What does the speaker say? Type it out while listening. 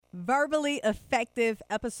Verbally Effective,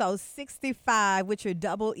 episode 65, with your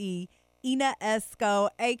double E, Ina Esco,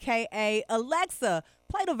 a.k.a. Alexa.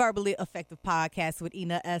 Play the Verbally Effective podcast with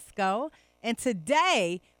Ina Esco. And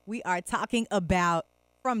today, we are talking about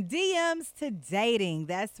from DMs to dating.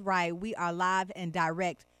 That's right. We are live and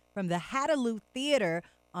direct from the Hattaloo Theater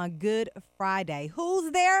on Good Friday.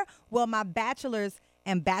 Who's there? Well, my bachelors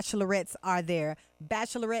and bachelorettes are there.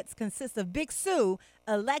 Bachelorettes consist of Big Sue,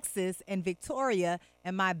 Alexis, and Victoria.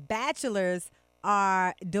 And my bachelors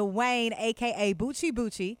are Dwayne, a.k.a. Boochie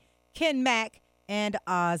Boochie, Ken Mack, and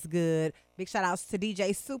Osgood. Big shout outs to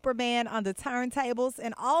DJ Superman on the turntables.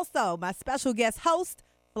 And also my special guest host,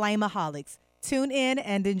 Flameaholics. Tune in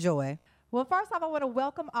and enjoy. Well, first off, I want to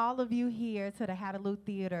welcome all of you here to the Hattaloo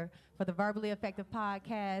Theater for the Verbally Effective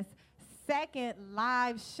Podcast second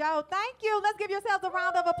live show. Thank you. Let's give yourselves a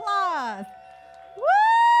round of applause.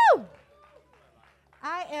 Woo!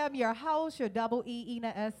 I am your host, your double E,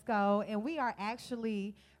 Ina Esco, and we are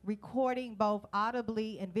actually recording both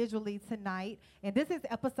audibly and visually tonight, and this is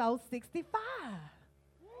episode 65.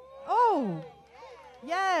 Oh,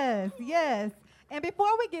 yes, yes. And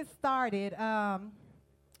before we get started, well,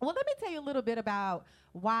 let me tell you a little bit about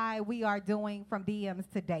why we are doing From DMs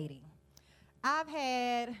to Dating. I've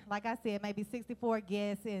had, like I said, maybe 64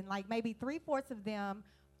 guests, and like maybe 3/4 of them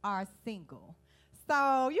are single.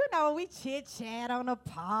 So, you know, we chit-chat on the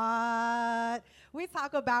pod. We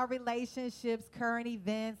talk about relationships, current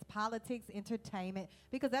events, politics, entertainment,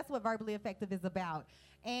 because that's what Verbally Effective is about.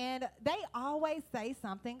 And they always say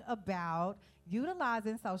something about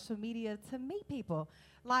utilizing social media to meet people.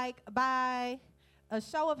 Like, by a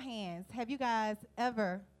show of hands, have you guys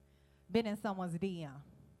ever been in someone's DM?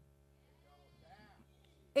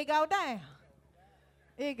 It go down.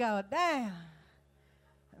 It go down.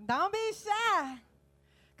 Don't be shy,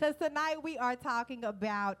 because tonight we are talking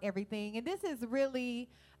about everything. And this is really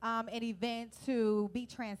an event to be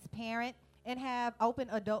transparent and have open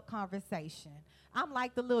adult conversation. I'm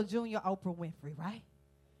like the little junior Oprah Winfrey, right?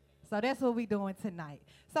 So that's what we're doing tonight.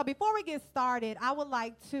 So before we get started, I would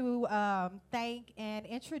like to thank and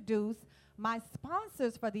introduce my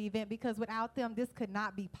sponsors for the event, because without them, this could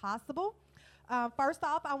not be possible. First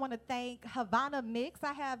off, I want to thank Havana Mix.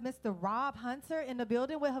 I have Mr. Rob Hunter in the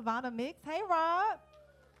building with Havana Mix. Hey, Rob.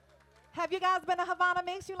 Have you guys been to Havana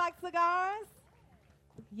Mix? You like cigars?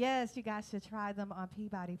 Yes, you guys should try them on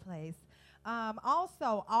Peabody Place.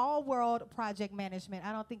 Also, All World Project Management.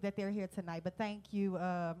 I don't think that they're here tonight, but thank you,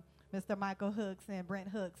 Mr. Michael Hooks and Brent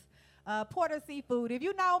Hooks. Porter Seafood. If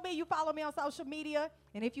you know me, you follow me on social media.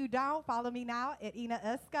 And if you don't, follow me now at Ina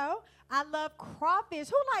Esco. I love crawfish.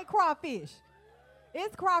 Who like crawfish?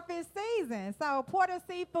 It's crawfish season. So Porter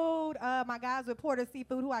Seafood, my guys with Porter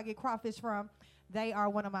Seafood, who I get crawfish from, they are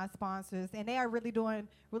one of my sponsors. And they are really doing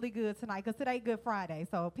really good tonight, because today Good Friday.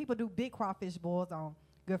 So people do big crawfish boils on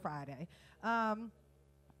Good Friday.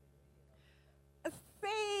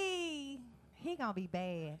 See, he gonna be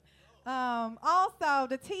bad. Also,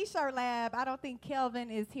 the T-Shirt Lab. I don't think Kelvin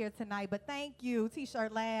is here tonight, but thank you,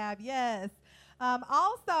 T-Shirt Lab. Yes.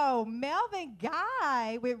 Also, Melvin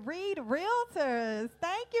Guy with Reed Realtors.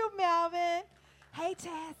 Thank you, Melvin. Hey,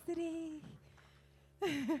 Chastity.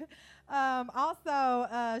 Also,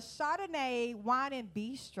 Chardonnay Wine and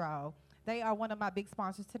Bistro. They are one of my big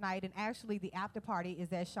sponsors tonight, and actually the after party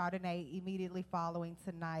is at Chardonnay immediately following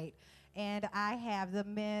tonight. And I have the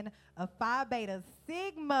men of Phi Beta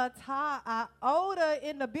Sigma Tau Iota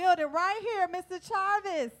in the building right here, Mr.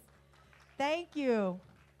 Charvis. Thank you.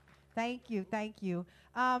 Thank you. Thank you.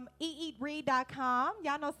 eatread.com.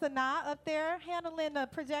 Y'all know Sanaa up there handling the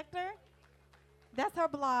projector? That's her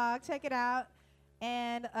blog. Check it out.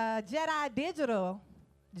 And Jedi Digital.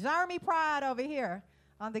 Jeremy Pride over here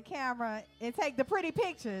on the camera and take the pretty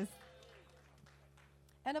pictures.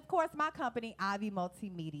 And, of course, my company, Ivy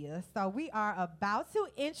Multimedia. So we are about to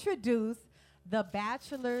introduce the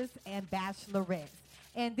bachelors and bachelorettes.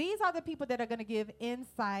 And these are the people that are going to give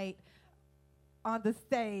insight on the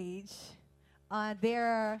stage on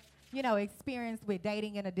their, experience with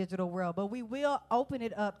dating in a digital world. But we will open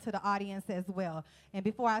it up to the audience as well. And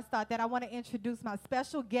before I start that, I want to introduce my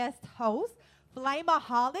special guest host,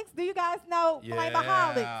 Flameaholics. Do you guys know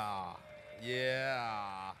Flameaholics?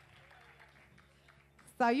 Yeah.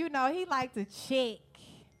 So, he likes to check.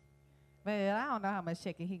 But I don't know how much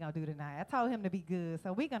checking he going to do tonight. I told him to be good,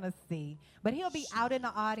 so we're going to see. But he'll be out in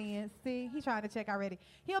the audience. See, he's trying to check already.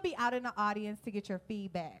 He'll be out in the audience to get your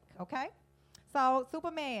feedback, okay? So,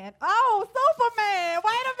 Superman. Oh, Superman.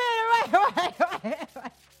 Wait a minute. Wait.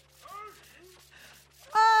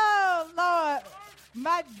 Oh, Lord.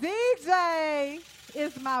 My DJ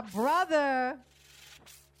is my brother,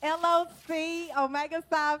 LOC, Omega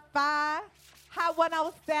Psi Phi, Hot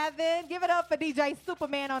 107. Give it up for DJ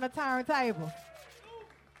Superman on the turntable.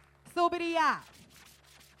 Subidi Yacht.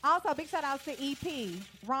 Also, big shout out to EP,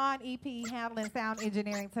 Ron EP, handling sound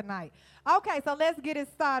engineering tonight. Okay, so let's get it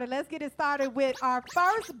started. Let's get it started with our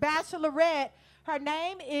first bachelorette. Her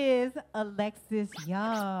name is Alexis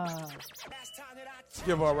Young.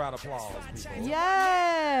 Give her a round of applause. People.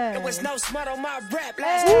 Yes. There was no smut on my rap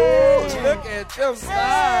Hey. Look at them sides.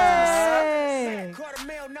 Hey.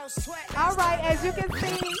 $250,000, no sweat. All right, as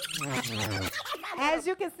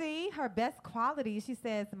you can see, her best quality, she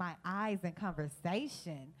says, my eyes and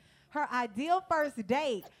conversation. Her ideal first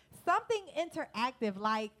date, something interactive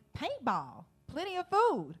like paintball, plenty of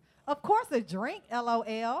food, of course a drink,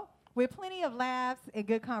 LOL, with plenty of laughs and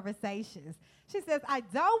good conversations. She says, I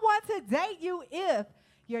don't want to date you if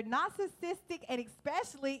you're narcissistic and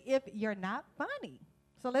especially if you're not funny.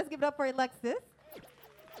 So let's give it up for Alexis.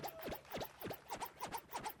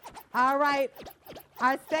 All right.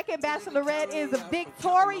 Our second bachelorette is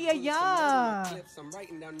Victoria Young.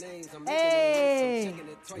 Hey.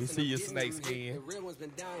 We see your snake skin. The real ones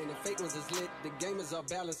been dying, the fake ones is lit. The game is off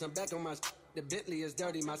balance, I'm back on my The Bentley is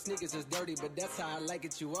dirty, my sneakers is dirty, but that's how I like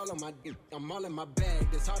it. You all on my I'm all in my bag,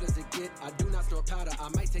 as hard as it get. I do not store powder, I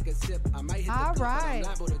might take a sip. I might hit all the clip, right. but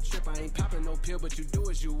I'm liable to trip. I ain't popping no pill, but you do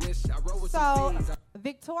as you wish. I roll with So, some fiends.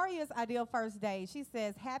 Victoria's ideal first date, she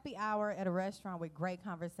says, happy hour at a restaurant with great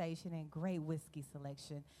conversation and great whiskey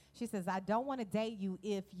selection. She says, I don't want to date you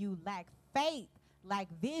if you lack faith, lack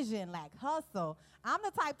vision, lack hustle. I'm the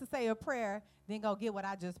type to say a prayer, then go get what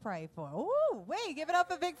I just prayed for. Ooh, wait, give it up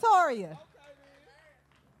for Victoria.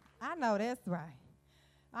 I know that's right.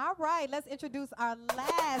 All right, let's introduce our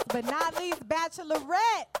last but not least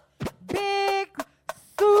bachelorette, Big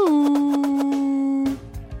Sue.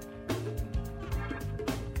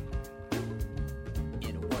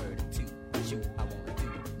 In a word or two, what you I wanna do.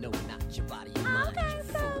 No, not your body, your mind, Okay, you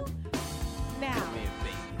so fool. now, Come here,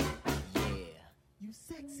 baby. Yeah. You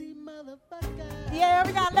sexy motherfucker. yeah,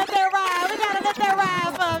 we gotta let that ride. We gotta let that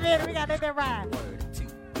ride for a minute. We gotta let that ride. Word or two,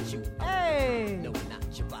 what you I Hey. No,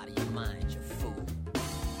 not your body, your mind, you fool.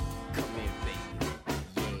 Come here, baby.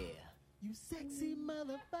 Yeah. You sexy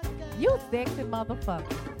motherfucker. You sexy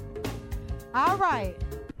motherfucker. All right.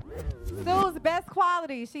 Sue's best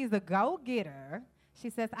quality, she's a go-getter. She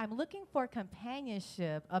says, I'm looking for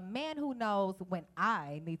companionship, a man who knows when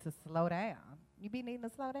I need to slow down. You be needing to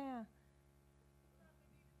slow down?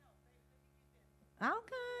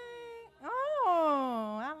 Okay.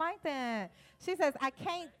 Oh, I like that. She says, I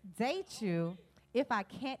can't date you if I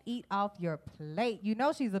can't eat off your plate. You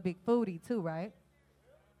know she's a big foodie too, right?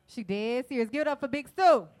 She did. Serious. Give it up for Big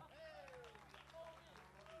Stu.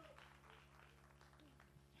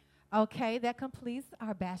 Okay, that completes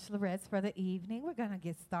our bachelorettes for the evening. We're going to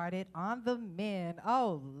get started on the men.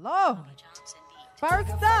 Oh, Lord.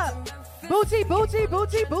 First up, Boochie, Boochie,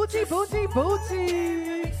 Boochie, Boochie, Boochie,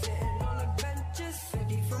 Boochie.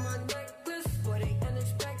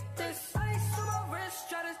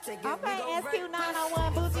 Okay,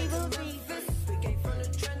 SQ901, Boochie, Boochie.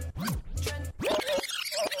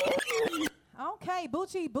 Okay,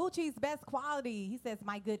 Boochie's best quality. He says,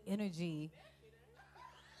 my good energy.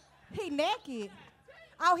 He naked.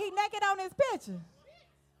 Oh, he naked on his picture.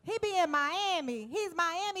 He be in Miami. He's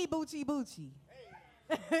Miami Boochie.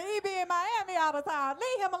 He be in Miami all the time.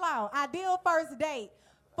 Leave him alone. Ideal first date.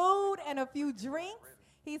 Food and a few drinks.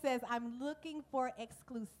 He says, I'm looking for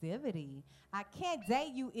exclusivity. I can't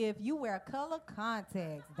date you if you wear color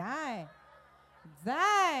contacts. Dang.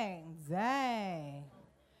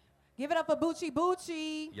 Give it up for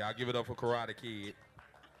Boochie. Y'all give it up for Karate Kid.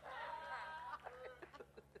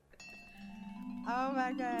 Oh,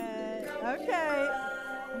 my God. Okay.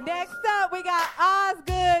 Next up, we got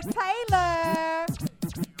Osgood Taylor.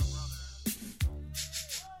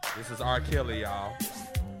 This is R. Kelly, y'all.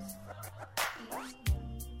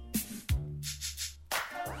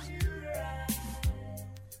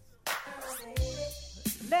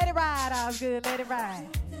 Let it ride, Osgood. Let it ride.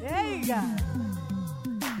 There you go.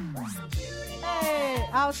 Hey.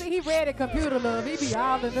 Oh, see, he read it, computer love. He be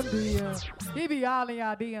all in them DMs. He be all in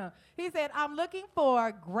y'all DM. He said, I'm looking for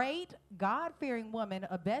a great, God-fearing woman,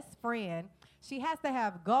 a best friend. She has to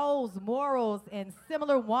have goals, morals, and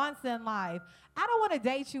similar wants in life. I don't want to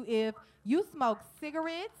date you if you smoke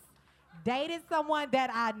cigarettes, dated someone that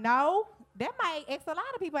I know. That might X a lot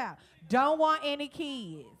of people out. Don't want any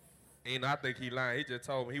kids. And I think he lying. He just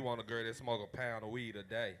told me he want a girl that smoke a pound of weed a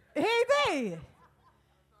day. He did.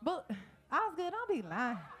 But Osgood, don't be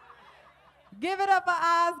lying. Give it up for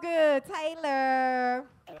Osgood Taylor.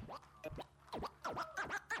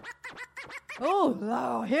 Oh,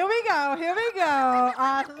 Lord. Here we go. Here we go.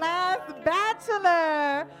 Our last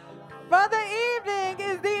bachelor for the evening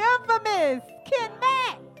is the infamous Ken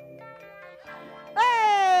Mack.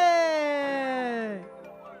 Hey!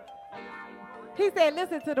 He said,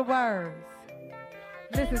 listen to the words.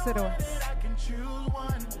 Listen to the words. I can choose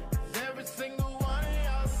one. Every single one of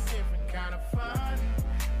y'all is different kind of fun.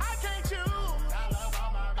 I can't choose. I love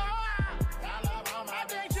all my bitches. I love all my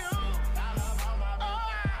bitches. I love all my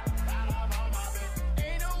bitches. I love all my bitches.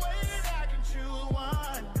 Ain't no way that I can choose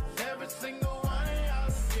one. Every single one of y'all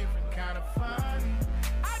is different kind of fun.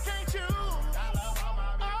 I can't choose. I love all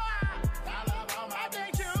my bitches. I love all my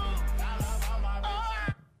bitches. I love all my bitches.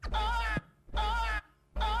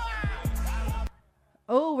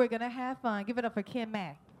 Oh, we're going to have fun. Give it up for Ken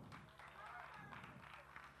Mack.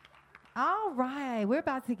 All right, we're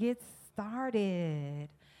about to get started.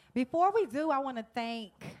 Before we do, I want to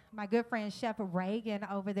thank my good friend Chef Reagan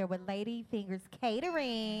over there with Lady Fingers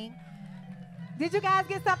Catering. Did you guys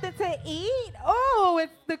get something to eat? Oh,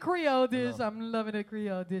 it's the Creole dish. I'm loving the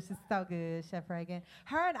Creole dish. It's so good, Chef Reagan.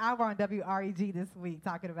 Her and I were on WREG this week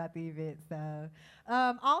talking about the event. So,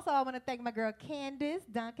 also, I want to thank my girl Candace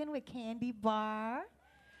Duncan with Candy Bar,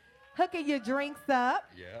 hooking your drinks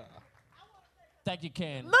up. Yeah. Thank you,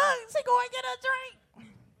 Ken. Look, she going to get a drink.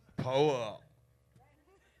 Pull up.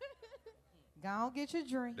 Go on, get your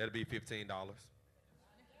drink. That'll be $15.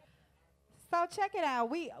 So check it out.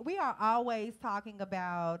 We are always talking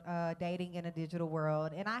about dating in a digital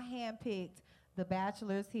world, and I handpicked the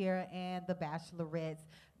bachelors here and the bachelorettes.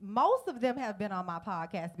 Most of them have been on my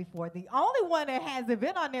podcast before. The only one that hasn't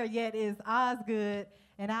been on there yet is Osgood,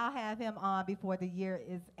 and I'll have him on before the year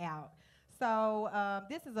is out. So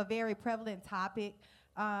this is a very prevalent topic.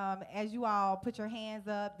 As you all put your hands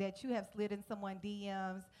up that you have slid in someone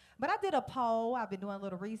DMs. But I did a poll. I've been doing a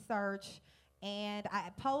little research, and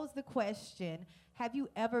I posed the question, have you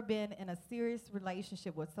ever been in a serious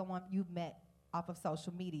relationship with someone you've met off of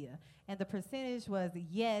social media? And the percentage was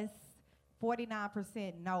yes,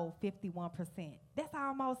 49%, no, 51%. That's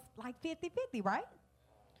almost like 50-50, right?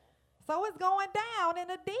 So it's going down in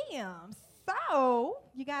the DMs. So,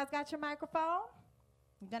 you guys got your microphone?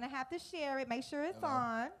 You're going to have to share it. Make sure it's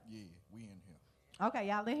on. Yeah, we in here. Okay,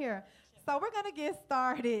 y'all in here. So we're going to get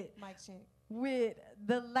started with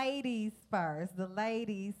the ladies first. The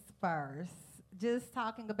ladies first. Just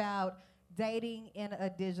talking about dating in a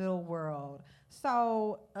digital world.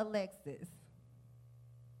 So, Alexis.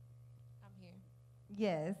 I'm here.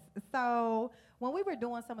 Yes. So, when we were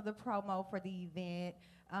doing some of the promo for the event,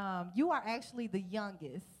 you are actually the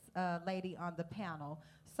youngest lady on the panel.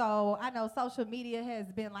 So I know social media has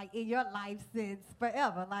been like in your life since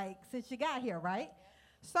forever, like since you got here, right?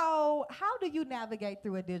 So how do you navigate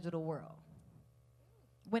through a digital world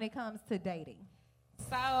when it comes to dating?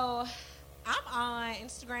 So I'm on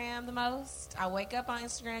Instagram the most. I wake up on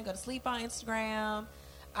Instagram, go to sleep on Instagram.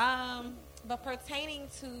 But pertaining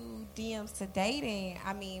to DMs to dating,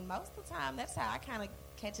 I mean, most of the time that's how I kind of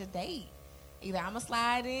catch a date. Either I'm going to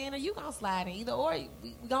slide in or you going to slide in. Either or,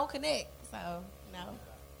 we going to connect. So, no.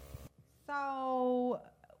 So,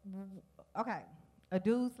 okay, a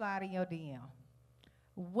dude slide in your DM.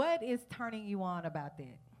 What is turning you on about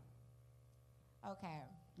that? Okay.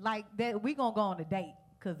 Like that, we gonna go on a date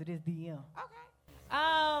because of this DM. Okay.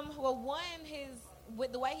 Well, one,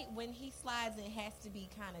 with the way when he slides in has to be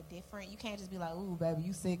kind of different. You can't just be like, ooh, baby,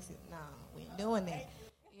 you sexy. No, we ain't doing that.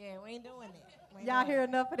 Yeah, we ain't doing that. Y'all hear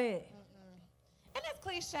enough of that? And that's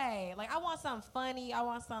cliche. Like, I want something funny. I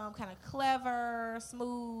want something kind of clever,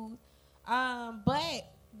 smooth.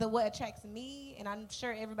 But what attracts me, and I'm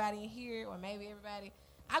sure everybody in here, or maybe everybody,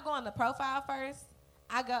 I go on the profile first.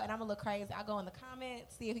 I go, and I'm a little crazy. I go in the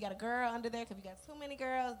comments, see if you got a girl under there. Because if you got too many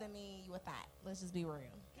girls, that means you a thought. Let's just be real.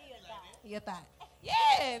 You a thought.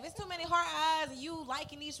 Yeah, if it's too many heart eyes and you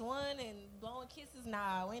liking each one and blowing kisses,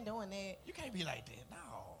 nah, we ain't doing that. You can't be like that,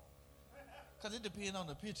 no. Because it depends on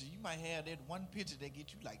the picture. You might have that one picture that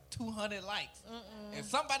get you like 200 likes. And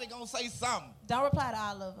somebody going to say something. Don't reply to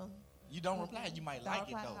all of them. You don't reply, you might Don't like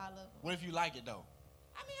it, reply to though. all of them. What if you like it, though?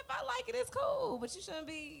 I mean, if I like it, it's cool. But you shouldn't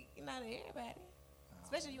be, not to everybody.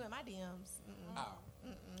 Especially you in my DMs. Oh.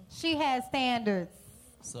 She has standards.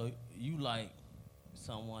 So you like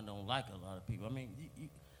someone don't like a lot of people. I mean,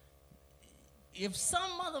 if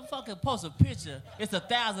some motherfucker posts a picture, it's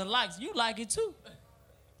 1,000 likes, you like it too.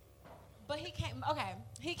 But he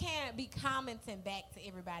can't be commenting back to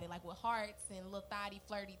everybody, like with hearts and little thotty,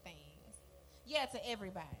 flirty things. Yeah, to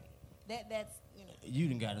everybody. That's, You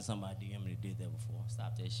done got in somebody DM that did that before.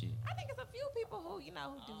 Stop that shit. I think it's a few people who, who do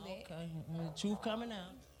that. Okay, truth coming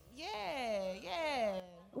out. Yeah.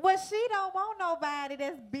 Well, she don't want nobody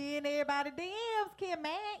that's being everybody DMs, Kim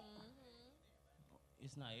Mac.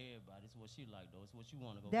 It's not everybody. It's what she like, though. It's what you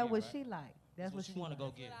want to go That's get, what right? she like. That's It's what she want to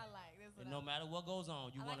like. go get. That's what I like. That's what And I no like. matter what goes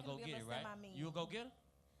on, you I want like to to go be get able it, to set right? my means. You a go getter?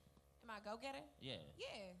 Am I a go-getter? Yeah.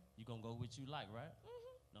 Yeah. You gonna go what you like, right?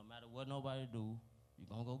 No matter what nobody do, you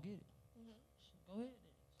gonna go get it. Go ahead.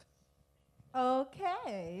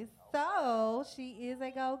 Okay, so she is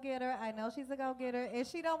a go-getter. I know she's a go-getter, and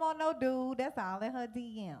she don't want no dude. That's all in her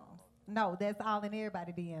DMs. No, that's all in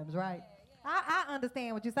everybody's DMs, right? I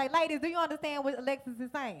understand what you say. Ladies, do you understand what Alexis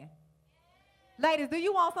is saying? Ladies, do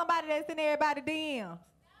you want somebody that's in everybody's DMs?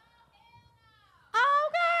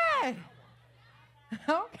 Okay.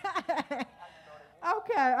 Okay.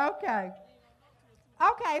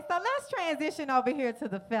 Okay, so let's transition over here to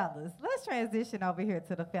the fellas.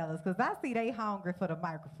 Because I see they hungry for the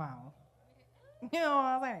microphone. You know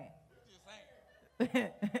what I'm saying?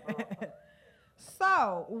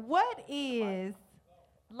 So, what is,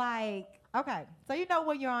 like, okay, so you know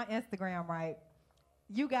when you're on Instagram, right?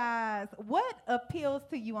 You guys, what appeals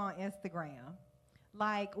to you on Instagram?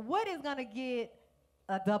 Like, what is going to get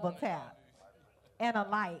a double tap and a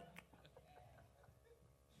like?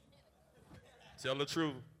 Tell the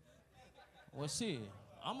truth. Well, shit,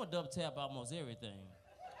 I'm a double tap almost everything.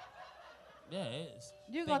 Yeah, it's.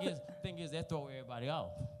 You thing, got is, thing is, that throw everybody off.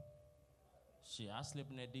 Shit, I slip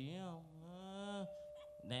in that DM.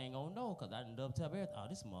 They ain't gonna know, because I done double tap everything. Oh,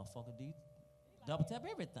 this motherfucker double tap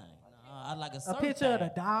everything. I like a A certain picture of thing.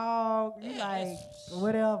 the dog, you Yeah, like, it's-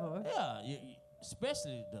 whatever. Yeah,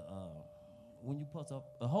 especially when you post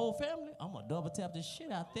up the whole family, I'm gonna double tap this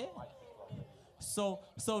shit out there. So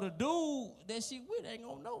the dude that she with ain't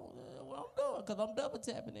gonna know what I'm doing, because I'm double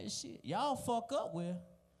tapping that shit. Y'all fuck up with,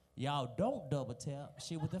 y'all don't double tap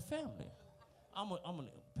shit with the family. I'm gonna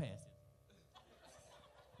pass it.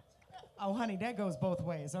 Oh, honey, that goes both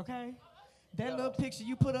ways, okay? That little picture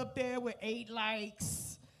you put up there with 8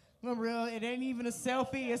 likes, real, it ain't even a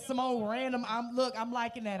selfie. It's some old random. I'm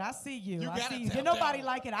liking that. I see you. I gotta see you. tap Did nobody down.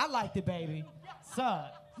 like it? I liked it, baby. Son.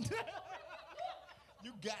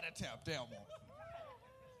 You gotta tap down more.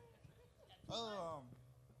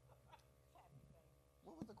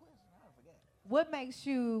 What was the question? I forgot. What makes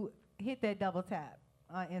you hit that double tap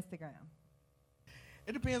on Instagram?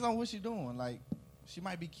 It depends on what she's doing. Like, she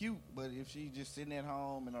might be cute, but if she just sitting at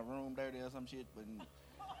home in her room dirty or some shit, but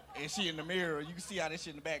and she in the mirror, you can see all this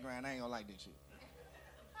shit in the background. I ain't gonna like that shit.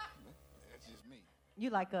 That's just me. You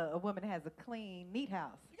like a woman that has a clean, neat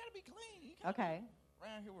house. You gotta be clean. You can't Okay. be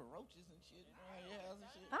around here with roaches and shit around your house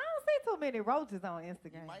and shit. I don't see too many roaches on You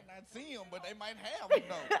Instagram. might not see them, but they might have them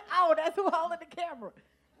though. Oh, that's who holding the camera.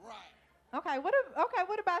 Right. Okay, what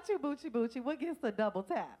about you, Boochie? What gets the double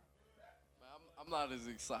tap? I'm not as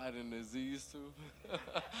exciting as these two.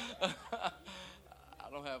 I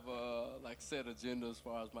don't have a set agenda as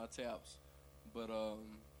far as my taps, but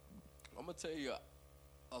I'm gonna tell you,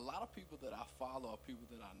 a lot of people that I follow are people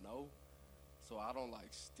that I know, so I don't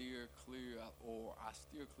steer clear, or I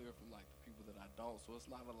steer clear from the people that I don't. So it's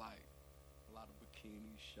not a lot of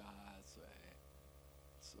bikini shots and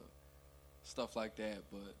stuff like that.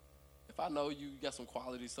 But if I know you got some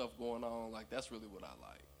quality stuff going on, that's really what I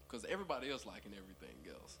like. Because everybody else liking everything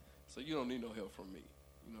else. So you don't need no help from me.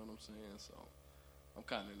 You know what I'm saying? So I'm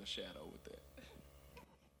kind of in the shadow with that.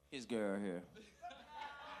 His girl here.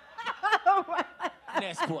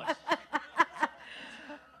 Next question.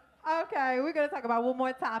 Okay, we're going to talk about one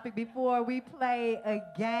more topic before we play a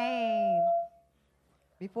game.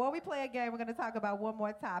 Before we play a game, we're going to talk about one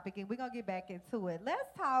more topic, and we're going to get back into it. Let's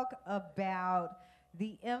talk about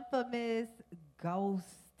the infamous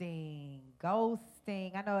ghosting.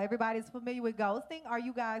 Ghosting. I know everybody's familiar with ghosting. Are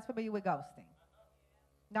you guys familiar with ghosting?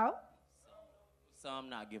 No? Some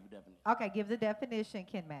not give a definition. Okay, give the definition,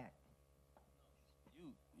 Ken Mac.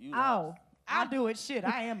 You Oh. I do it. Shit,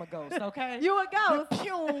 I am a ghost, okay? You a ghost.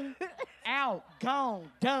 Pew, out,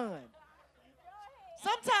 gone, done.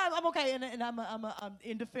 Sometimes I'm okay, and I'm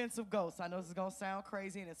in defense of ghosts. I know this is gonna sound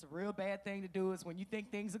crazy, and it's a real bad thing to do. Is when you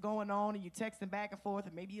think things are going on, and you're texting back and forth,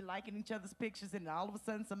 and maybe you're liking each other's pictures, and all of a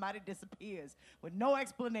sudden somebody disappears with no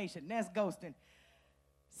explanation. That's ghosting.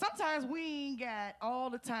 Sometimes we ain't got all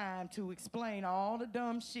the time to explain all the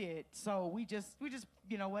dumb shit, so we just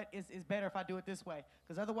you know what? It's better if I do it this way,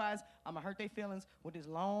 because otherwise I'm gonna hurt their feelings with this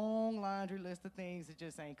long laundry list of things that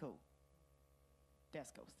just ain't cool. That's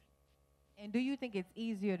ghosting. And do you think it's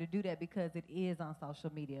easier to do that because it is on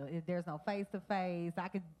social media? If there's no face-to-face, I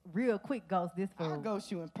could real quick ghost this fool. I'll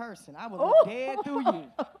ghost you in person. I will Ooh. look dead through you.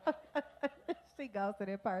 She ghosted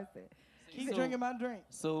in person. Keep drinking my drink.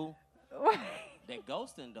 So that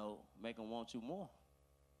ghosting though make them want you more.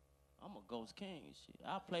 I'm a ghost king and shit.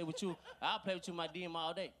 I'll play with you. I'll play with you my DM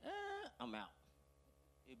all day. I'm out.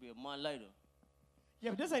 It'll be a month later.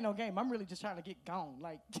 Yeah, but this ain't no game. I'm really just trying to get gone.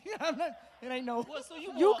 Like, it ain't no. Well, so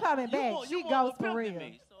You coming back. She goes for pimp real. than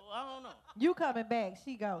me, so I don't know. You coming back.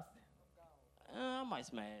 She goes. I might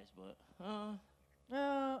smash, but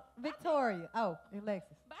Victoria. Oh,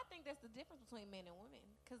 Alexis. But I think that's the difference between men and women.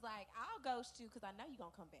 Because, like, I'll ghost you because I know you're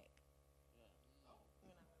going to come back.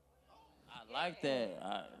 I like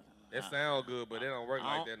that. It sound good, but it don't work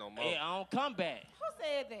like that no more. Yeah, I don't come back. Who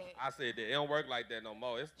said that? I said that it don't work like that no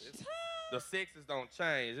more. It's the sexes don't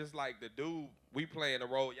change. It's like the dude we playing the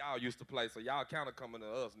role y'all used to play, so y'all kind of coming to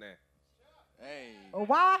us now. Hey.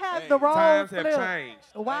 Why has the roles times flipped? have changed.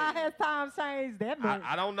 Why has time changed that much?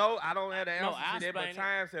 I don't know. I don't have the No, answer I to that, but explain it.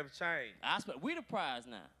 times have changed. We the prize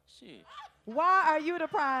now. Shit. Why are you the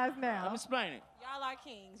prize I'm now? explaining. Y'all are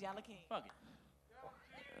kings. Y'all are kings. Fuck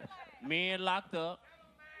it. Men locked up.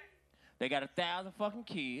 They got 1,000 fucking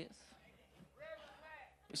kids.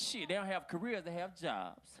 Shit, they don't have careers. They have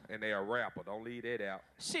jobs. And they a rapper. Don't leave that out.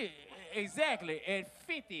 Shit, exactly. At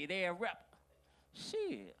 50, they a rapper.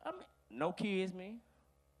 Shit, I mean, no kids, man.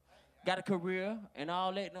 Got a career and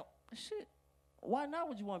all that. No shit. Why not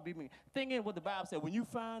would you want to be me? Thing is, what the Bible said, when you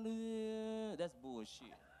find it, that's bullshit.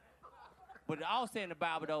 But I was saying in the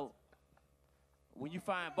Bible, though, when you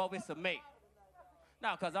find both, it's a mate.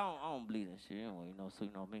 No, because I don't believe that shit. Anyway, so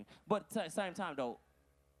you know what I mean? But at the same time, though,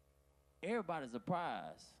 everybody's a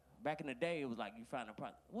prize. Back in the day, it was like you find a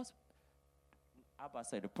prize. I about to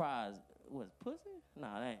say the prize was pussy?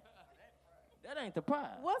 Nah, that ain't the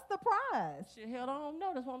prize. What's the prize? Shit, hell, I don't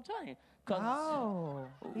know. That's what I'm telling you. Cause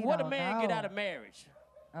he what a don't man get know. out of marriage?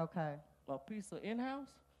 Okay. A piece of in-house?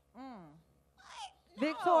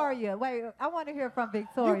 Victoria, wait, I want to hear from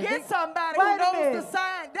Victoria. You get somebody Wait who a knows minute. the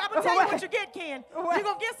sign. I'm going to tell you what you get, Ken. You're going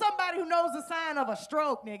to get somebody who knows the sign of a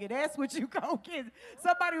stroke, nigga. That's what you going to get.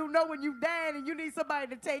 Somebody who know when you dying and you need somebody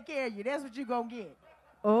to take care of you. That's what you going to get.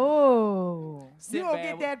 Oh. You going to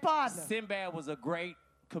get that partner. Sinbad was a great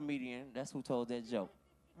comedian. That's who told that joke.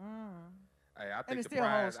 Hey, I And think it the still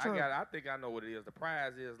prize. holds true. I think I know what it is. The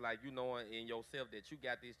prize is like you knowing in yourself that you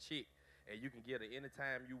got this chick and you can get her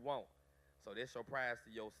anytime you want. So that's your prize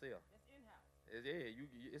to yourself. It's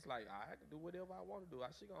yeah, it's like I can do whatever I want to do.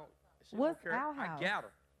 She What's don't care. outhouse?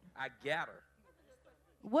 I got her.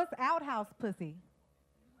 What's outhouse pussy?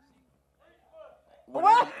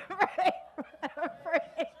 What?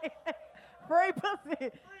 Free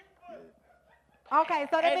pussy. Okay,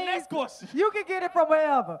 so that Hey, means next question. you can get it from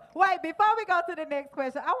wherever. Wait, before we go to the next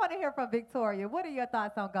question, I want to hear from Victoria. What are your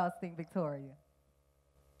thoughts on ghosting, Victoria?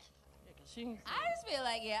 I just feel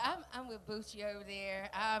like, I'm with Bucci over there.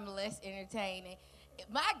 I'm less entertaining.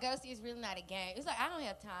 My ghosting is really not a game. It's like I don't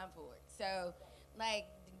have time for it. So, like,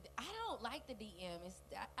 I don't like the DM.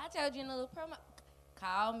 I told you in a little promo,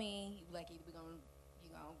 call me. Like, either you gonna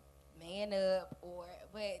man up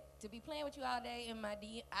but to be playing with you all day in my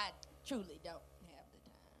DM, I truly don't have the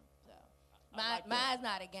time. So, mine's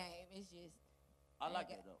not a game. It's just. I like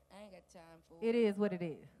that, though. I ain't got time for It is what it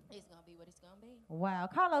is. It's gonna be what it's gonna be. Wow,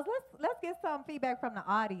 Carlos, let's get some feedback from the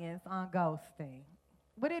audience on ghosting.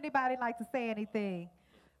 Would anybody like to say anything?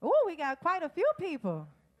 Ooh, we got quite a few people.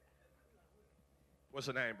 What's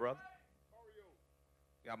your name, brother?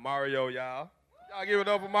 Mario. Got Mario, y'all. Y'all give it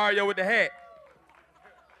up for Mario with the hat.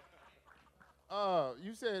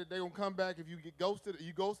 You said they gonna come back if you get ghosted.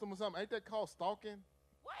 You ghost them or something. Ain't that called stalking?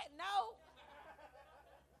 What? No.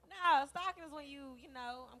 No, stalking is when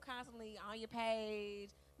I'm constantly on your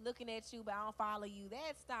page, looking at you, but I don't follow you.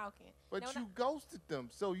 That's stalking. But No, you ghosted them,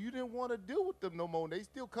 so you didn't want to deal with them no more. And they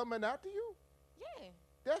still coming after you? Yeah.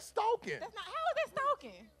 That's stalking. That's not. How is that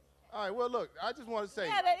stalking? All right, well, look, I just want to say,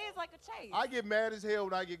 Yeah, that is like a chase. I get mad as hell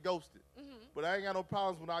when I get ghosted. Mhm. But I ain't got no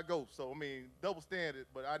problems when I ghost. So, I mean, double standard,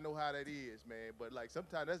 but I know how that is, man. But, like,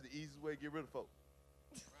 sometimes that's the easiest way to get rid of folks.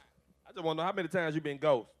 I just want to know how many times you been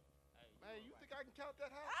ghost. Man, you think I can count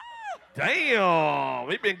that high? Damn,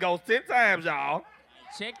 we been ghost 10 times, y'all.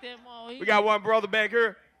 Check that mall. We got one brother back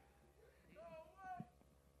here.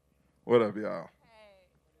 What up, y'all?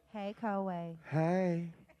 Hey, Koei. Hey.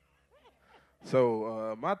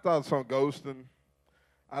 So my thoughts on ghosting,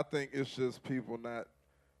 I think it's just people not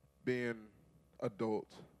being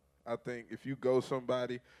adults. I think if you ghost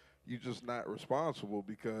somebody, you're just not responsible,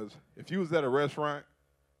 because if you was at a restaurant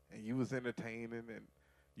and you was entertaining and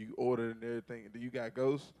you ordered and everything and then you got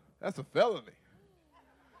ghost, that's a felony.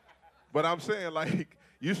 But I'm saying, like,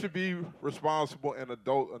 you should be responsible and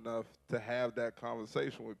adult enough to have that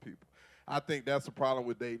conversation with people. I think that's the problem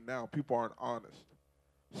with dating now. People aren't honest.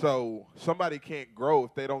 So somebody can't grow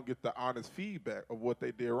if they don't get the honest feedback of what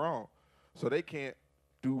they did wrong. So they can't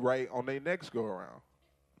do right on their next go around.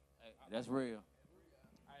 Hey, that's real.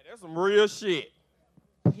 Hey, that's some real shit.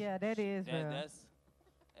 Yeah, that is real. That's.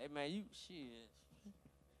 Hey man, you shit.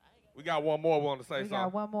 We got one more. Want to say We something?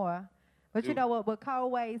 got one more. But you Do- know what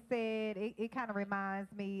Colway said, it kind of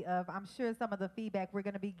reminds me of, I'm sure, some of the feedback we're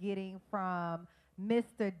going to be getting from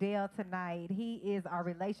Mr. Dale tonight. He is our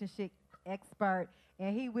relationship expert,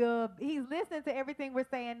 and he's listening to everything we're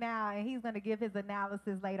saying now, and he's going to give his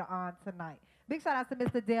analysis later on tonight. Big shout out to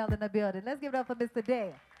Mr. Dale in the building. Let's give it up for Mr.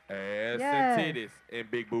 Dale. Ass Yes. and titties and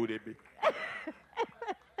big booty.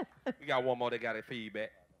 We got one more that got a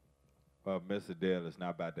feedback. Well, Mr. Dale is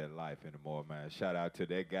not about that life anymore, man. Shout out to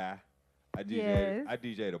that guy. I Yes.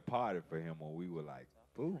 DJ'd a party for him when we were like,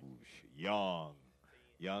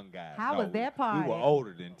 young guys. How was that We party? were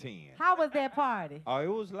older than 10. How was that party? Oh, it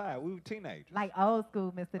was live. We were teenagers. Like old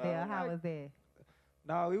school, Mr. Dale. How like- was that?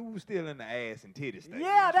 No, it was still in the ass and titty stage.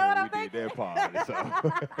 Yeah, that's what I'm when we did that party.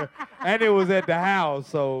 So. And it was at the house,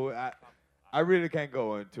 so I really can't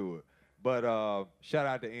go into it. But shout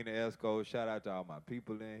out to Ina Esco. Shout out to all my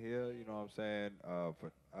people in here. You know what I'm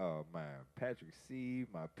saying? Man, Patrick C,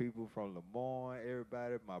 my people from Lemoyne,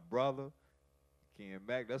 everybody, my brother, Ken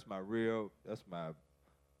Mack. That's my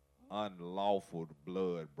unlawful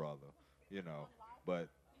blood brother, you know. But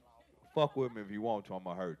fuck with me if you want to, I'm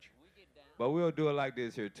going to hurt you. But we'll do it like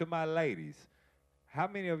this here. To my ladies, how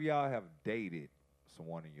many of y'all have dated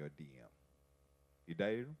someone in your DM? You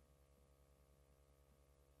dated them?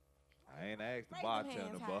 I ain't asked the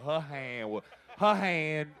bartender, but her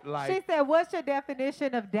hand like She said, what's your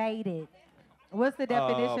definition of dated? What's the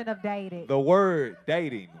definition of dated? the word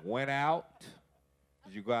dating went out.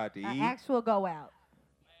 Did you go out to An eat? actual go out.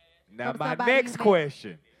 Now From my somebody next you met.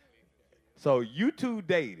 question. So you two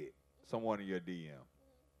dated someone in your DM.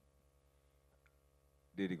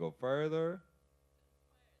 Did it go further?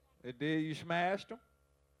 It did. You smashed them?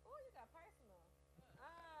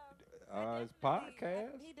 It's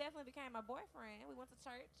podcast. He definitely became my boyfriend. We went to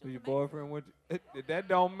church. It So was your amazing. boyfriend went.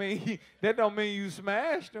 That don't mean you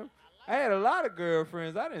smashed him. I had a lot of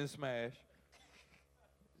girlfriends I didn't smash.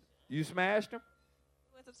 You smashed him.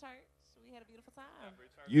 We went to church. We had a beautiful time.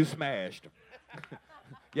 You smashed him.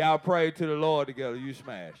 Y'all prayed to the Lord together. You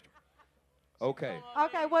smashed him. Okay.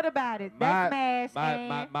 Okay, what about it? That's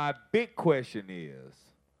smashed. My big question is,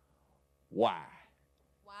 why?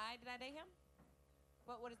 Why did I date him?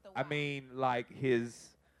 What is the why? I mean,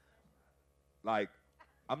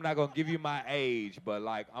 I'm not gonna give you my age, but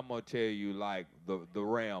I'm gonna tell you the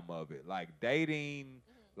realm of it.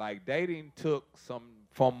 Dating took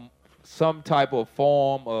some type of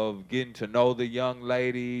form of getting to know the young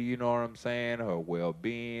lady. You know what I'm saying? Her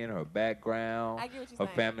well-being, her background, I get what you're her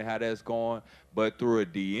saying. family, how that's going. But through a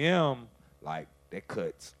DM, that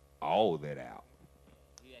cuts all that out.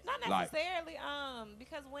 Not Like- necessarily,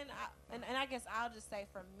 because when and I guess I'll just say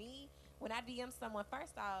for me, when I DM someone,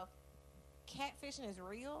 first off, catfishing is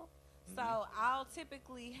real. So I'll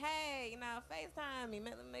typically, hey, FaceTime me,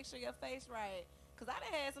 let me make sure your face right. Because I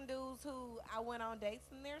done had some dudes who I went on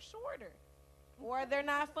dates and they're shorter. Or they're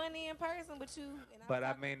not funny in person, but you. But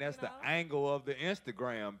I mean, that's the angle of the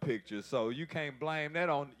Instagram picture. So you can't blame that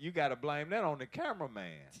on. You got to blame that on the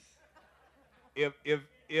cameraman. If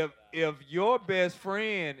your best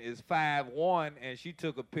friend is 5'1" and she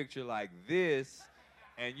took a picture like this,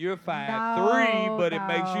 and you're 5'3", but it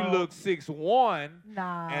makes you look 6'1",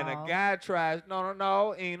 and a guy tries,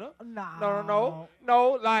 no, Ina, no,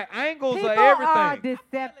 angles People are are everything.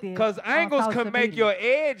 deceptive. Because on angles social can make media. your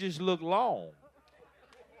edges look long.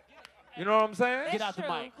 You know what I'm saying? That's true,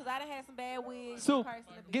 because I done had some bad wigs. So, in person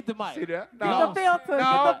to be- get the mic. See that? Get the filter.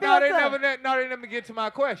 No, Get the they filter. never let me get to my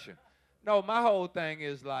question. No, my whole thing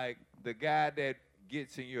is the guy that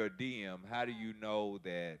gets in your DM, how do you know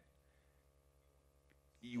that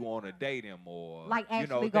you want to date him or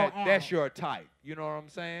Actually go out. that's your type? You know what I'm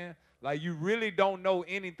saying? You really don't know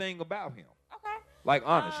anything about him. Okay.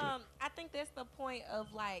 Honestly. I think that's the point of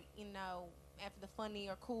after the funny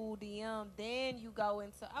or cool DM, then you go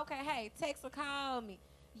into, okay, hey, text or call me.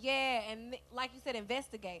 Yeah, and like you said,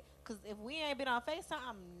 investigate. Because if we ain't been on FaceTime,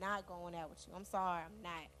 I'm not going out with you. I'm sorry, I'm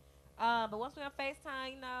not. But once we're on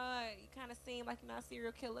FaceTime, you kind of seem like you're not a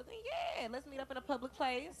serial killer. Then yeah, let's meet up in a public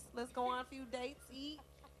place. Let's go on a few dates, eat.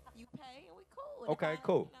 You pay, and we cool. And Okay, if I-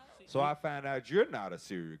 cool. So I find out you're not a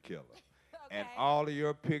serial killer. And all of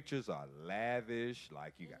your pictures are lavish,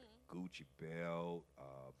 you got Gucci belt,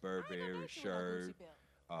 Burberry shirt,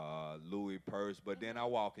 Louis purse. But then I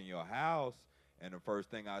walk in your house, and the first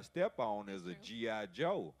thing I step on is a G.I.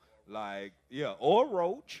 Joe. Or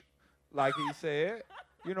Roach, like he said.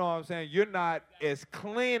 You know what I'm saying? You're not as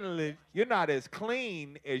clean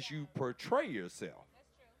as you portray yourself.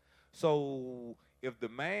 So if the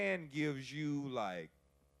man gives you like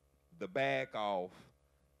the back off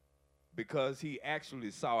because he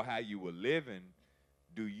actually saw how you were living,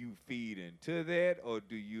 do you feed into that, or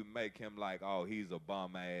do you make him like, oh, he's a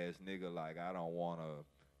bum ass nigga, like I don't wanna,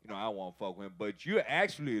 I don't wanna fuck with him, but you're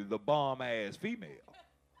actually the bum ass female.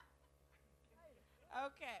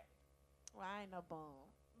 Okay. Well, I ain't no bum,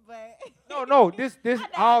 but No, this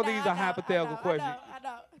all know, these I are know, hypothetical questions. I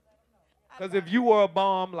know. Because if you were a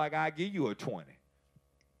bum, like I give you a 20.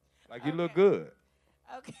 Like you look good.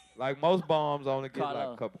 Okay. Like most bums only get Carla.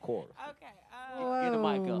 like a couple quarters. Okay. Get the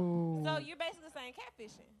mic up. So you're basically saying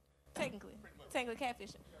catfishing, technically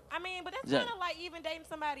catfishing. I mean, but that's Yeah. kind of like even dating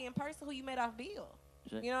somebody in person who you met off Bill.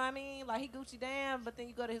 Yeah. You know what I mean? Like he Gucci down, but then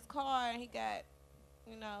you go to his car and he got,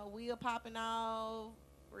 wheel popping off,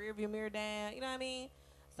 rear view mirror down. You know what I mean?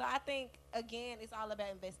 So I think again, it's all about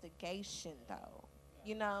investigation, though.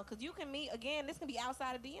 Because you can meet again. This can be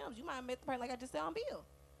outside of DMs. You might have met the person like I just said on Bill,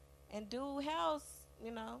 and do house,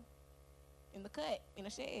 in the cut, in a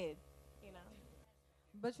shed.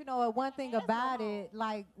 But one thing about it,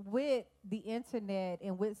 like with the internet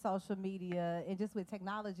and with social media and just with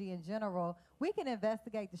technology in general, we can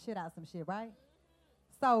investigate the shit out of some shit, right?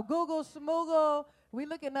 So Google, Schmoogle, we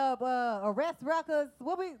looking up arrest records.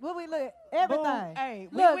 What we look everything. Boom. Hey,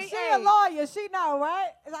 look, we she a lawyer. She know, right?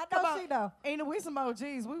 I know she know. Ain't we some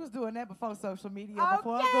OGs? We was doing that before social media, Okay,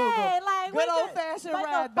 before Google. like, we Good could old fashioned make a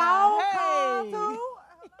ride phone by. call, Hey. too.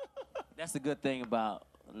 That's the good thing about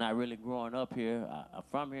not really growing up here. I'm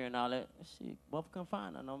from here and all that. Shit, motherfucker can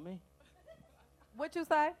find her, know me. What you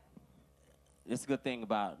say? It's a good thing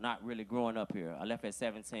about not really growing up here. I left at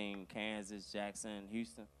 17, Kansas, Jackson,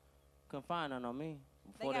 Houston. Couldn't find her, know me.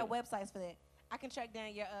 They Before got that- websites for that. I can track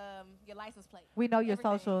down your license plate. We know your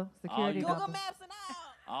Everything. social security Google number. Maps and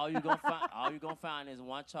all. All you gonna find is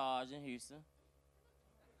one charge in Houston,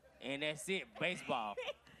 and that's it. Baseball,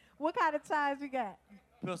 What kind of charge you got?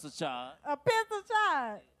 pistol charge. A pistol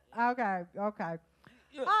charge. Okay.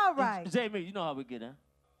 All right. Jamie, you know how we get in.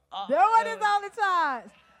 That one is on the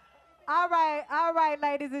charge. All right,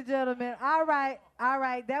 ladies and gentlemen. All right.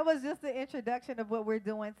 That was just the introduction of what we're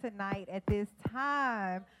doing tonight at this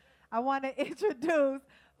time. I want to introduce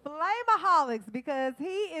Flameaholics because he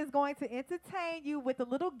is going to entertain you with a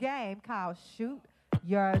little game called Shoot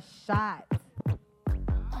Your Shot.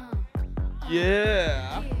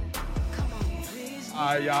 Yeah. All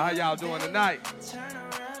right, y'all. How y'all doing tonight?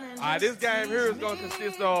 All right, this game here is going to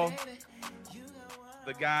consist of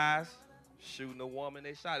the guys shooting a woman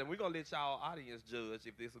they shot. And we're going to let y'all audience judge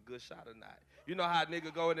if it's a good shot or not. You know how a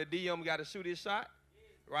nigga go in the DM, got to shoot his shot,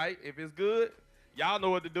 right? If it's good, y'all know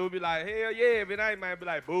what to do. Be like, hell yeah. If it ain't, man, be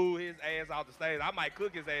like, boo his ass off the stage. I might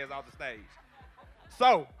cook his ass off the stage.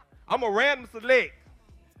 So, I'm a random select.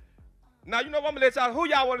 Now, you know what? I'm going to let y'all, who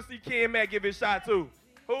y'all want to see Ken Mack give his shot to?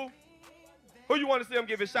 Who? Who you want to see him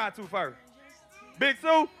give his shot to first? Big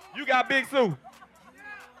Sue? You got Big Sue.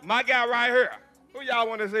 My guy right here. Who y'all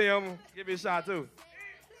want to see him give his shot to?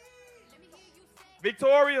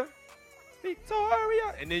 Victoria?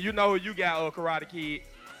 Victoria. And then you know who you got, Karate Kid.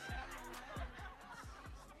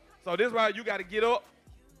 So this right, you got to get up,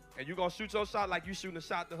 and you going to shoot your shot like you shooting a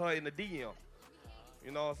shot to her in the DM.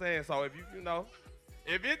 You know what I'm saying? So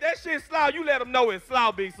if that shit slow, you let them know it's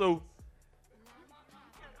slow, Big Sue.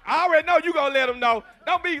 I already know you gonna let them know.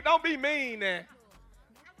 Don't be mean now.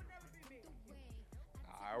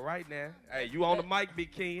 All right now. Hey, you on the mic,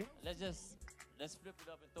 Big Ken. Let's flip it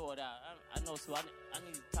up and throw it out. I know, so I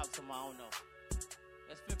need to talk to someone I don't know.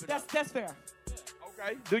 Let's flip it up. That's fair.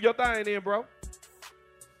 Okay, do your thing then, bro.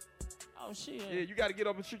 Oh shit. Yeah, you gotta get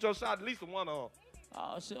up and shoot your shot at least one of them.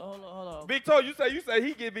 Oh shit. Hold on. Victoria, you say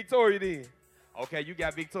he get Victoria then. Okay, you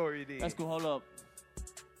got Victoria then. That's cool. Hold up.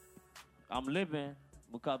 I'm living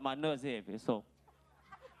because my nuts heavy, so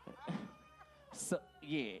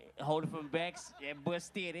yeah, hold it from back, that butt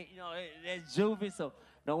steady, that's juvie, so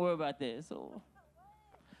don't worry about that. So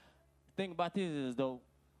the thing about this is though,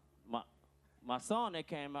 my song that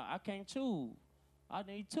came out, I can't choose. I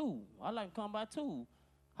need two. I like to come by two.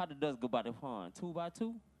 How the does go by the fun? 2 by 2?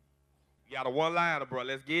 You got a one-liner, bro.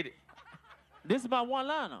 Let's get it. This is my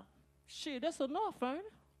one-liner. Shit, that's enough, ain't it?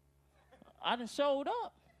 I done showed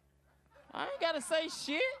up. I ain't gotta say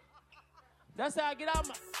shit. That's how I get out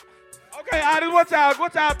my... Okay, what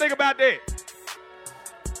y'all think about that?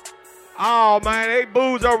 Oh, man, they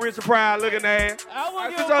booze your Richard Pryor looking ass.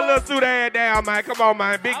 Sit your little suit ass down, man. Come on,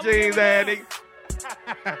 man. Big jeans ass, nigga.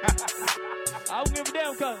 I don't give a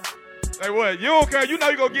damn, cuz. Hey, what? You don't care. You know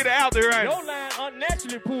you gonna get it out there, right? Your line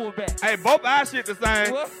unnaturally pulled back. Hey, both our shit the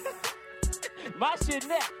same. What? My shit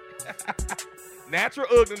net. Natural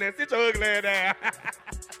ugliness. Sit your ugly ass down.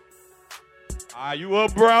 Are you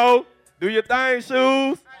up, bro? Do your thing,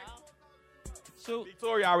 Shoes. Shoot.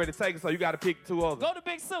 Victoria already taken, so you got to pick two others. Go to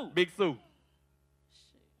Big Sue. Big Sue.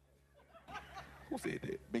 Who said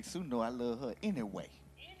that? Big Sue know I love her anyway.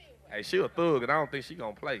 Hey, she a thug, and I don't think she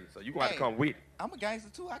gonna play, so you gonna have to come with it. I'm a gangster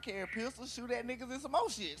too. I carry pistols, shoot at niggas and some more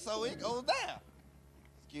shit, so it goes down.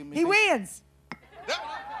 Excuse me. He wins.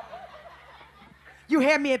 You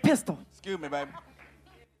had me at pistol. Excuse me, baby.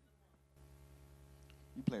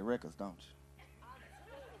 You play records, don't you?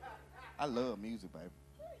 I love music, baby.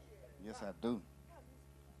 Yes, I do.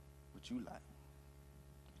 What you like?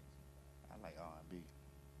 I like R&B.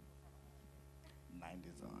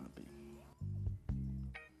 90s R&B.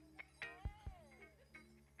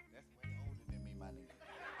 That's way older than me, my nigga.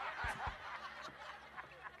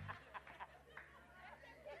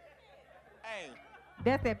 Hey,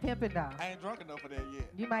 That's that pimping dog. I ain't drunk enough for that yet.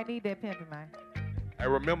 You might need that pimping, man. Hey,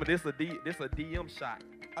 remember this a DM shot.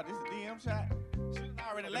 Oh, this a DM shot? She done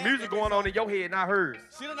already The laughed music at me, going so- on in your head, not hers.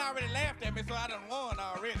 She done already laughed at me, so I done won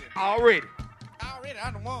already. Already. Already,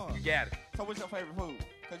 I done won. You got it. So what's your favorite food?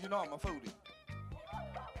 Because you know I'm a foodie.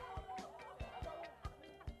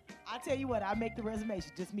 I'll tell you what, I'll make the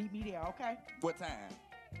reservation. Just meet me there, okay? What time?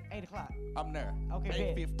 8 o'clock. I'm there. Okay,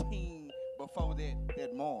 bet. 8:15 before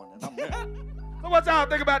that morning. I'm there. So what y'all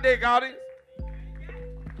think about that, Gaudi?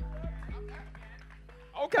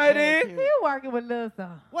 Okay, then. You working with Lil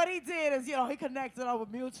Son. What he did is, he connected over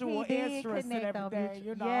mutual He did interests and connect over everything.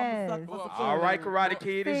 mutual- I'm a yes. sucker for some All food. right, Karate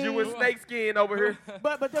Kid, it's you and See? Snakeskin over here.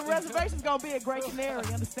 But the reservation's gonna be a Great Canary,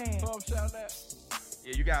 understand?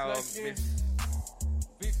 Yeah, you got Snakeskin.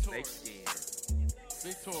 Miss Victoria.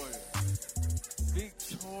 Snakeskin.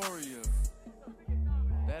 Victoria.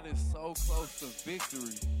 That is so close to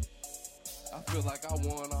victory. I feel like I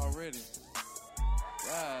won already.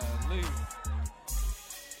 Golly.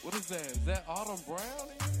 What is that? Is that Autumn Brown?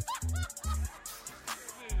 What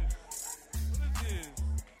is this?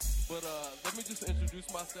 But let me just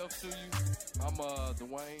introduce myself to you. I'm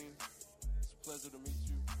Dwayne. It's a pleasure to meet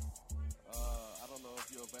you. I don't know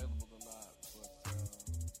if you're available or not, but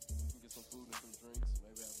we can get some food and some drinks,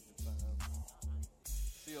 maybe have a good time.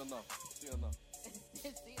 Still no. Still no.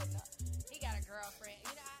 He got a girlfriend.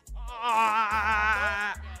 You know,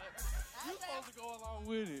 You supposed to go along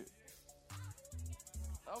with it.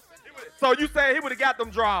 Okay. So you saying he would have got them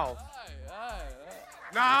draws?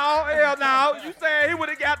 No, hell no. You saying he would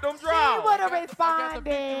have got them He draws? would have I got the responded.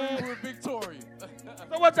 victory with Victoria.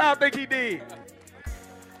 So what y'all think he did?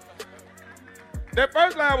 That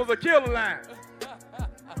first line was a killer line.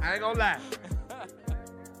 I ain't gonna lie.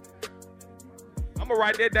 I'm gonna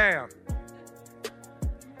write that down.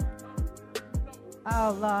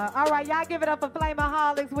 Oh, Lord. All right, y'all give it up for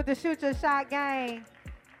Flameaholics with the Shoot Your Shot gang.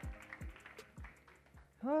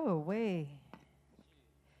 Oh, wait.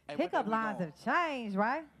 Hey, what Pickup time we lines going? have changed,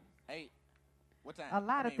 right? Hey, what time? A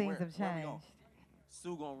lot of I mean, things where- have where we changed. going?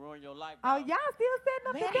 Sue gonna ruin your life. Oh, y'all still setting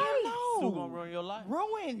up Man, the date? hell Sue no. gonna ruin your life.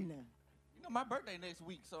 Ruin. You know, my birthday next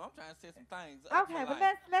week, so I'm trying to set some things up. Okay, for, but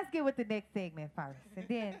like, let's get with the next segment first. And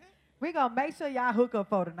then we're going to make sure y'all hook up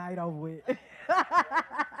for tonight over with.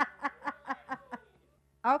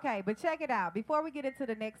 Okay, but check it out. Before we get into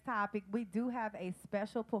the next topic, we do have a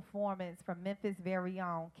special performance from Memphis' very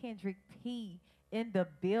own Kendrick P in the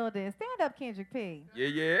building. Stand up, Kendrick P. Yeah,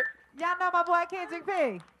 yeah. Y'all know my boy Kendrick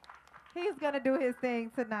P. He's going to do his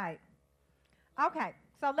thing tonight. Okay,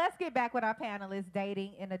 so let's get back with our panelists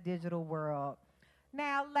dating in a digital world.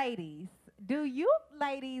 Now, ladies, do you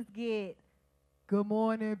ladies get good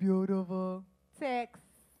morning, beautiful text?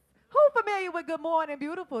 Who familiar with good morning,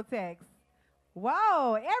 beautiful text?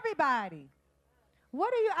 Whoa, everybody.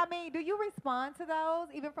 Do you respond to those,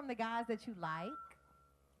 even from the guys that you like?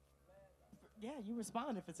 Yeah, you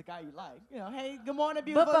respond if it's a guy you like. Hey, good morning,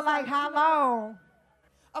 beautiful. But for like how long?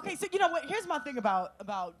 Okay, so you know what? Here's my thing about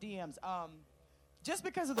DMs. Just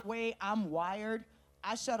because of the way I'm wired,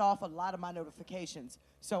 I shut off a lot of my notifications.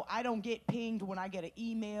 So I don't get pinged when I get an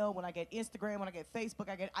email, when I get Instagram, when I get Facebook.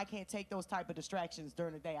 I can't take those type of distractions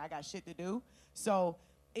during the day. I got shit to do. So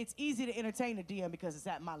it's easy to entertain a DM because it's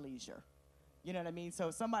at my leisure. You know what I mean? So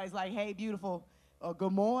if somebody's like, hey, beautiful,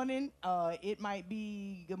 good morning. It might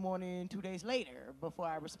be good morning 2 days later before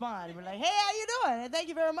I respond. And be like, hey, how you doing? And thank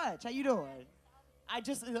you very much. How you doing? I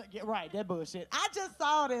just, right, that bullshit. I just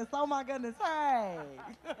saw this. Oh, my goodness. Hey.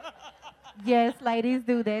 Yes, ladies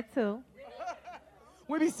do that too.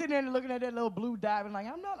 We be sitting there and looking at that little blue dot and like,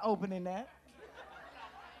 I'm not opening that.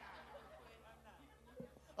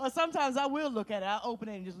 Or sometimes I will look at it. I'll open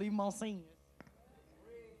it and just leave them on scene.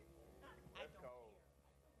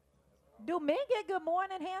 Do men get good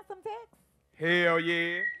morning, handsome text? Hell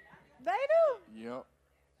yeah. They do. Yep.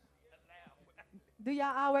 Do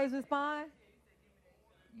y'all always respond?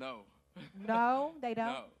 No. No, they don't.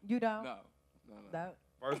 No. You don't. No. No.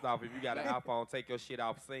 First off, if you got an iPhone, take your shit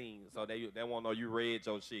off scene so they won't know you read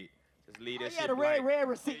your shit. Just leave that Oh, shit yeah, the blank. red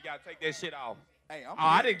receipt. You gotta take that shit off. Hey, I'm Oh,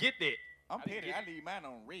 I petty. didn't get that. I'm I didn't petty. get I leave mine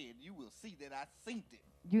on red. You will see that I synced it.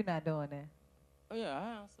 You not doing that. Oh yeah,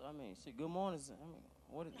 I answer. I mean, shit. Good morning. I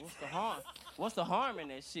mean, what's the harm? What's the harm in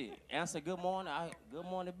that shit? Answer good morning. Good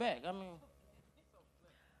morning back. I mean,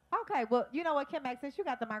 Okay, well, you know what, Kim Max, since you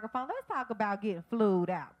got the microphone, let's talk about getting flued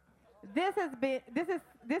out. This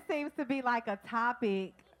seems to be like a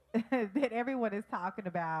topic that everyone is talking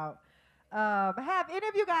about. Have any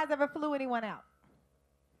of you guys ever flew anyone out?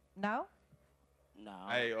 No? no.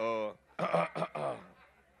 Hey,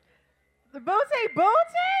 The Boochie?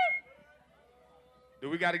 do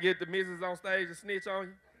we gotta get the missus on stage and snitch on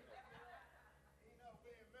you?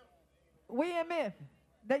 We in Memphis.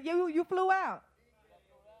 That you flew out.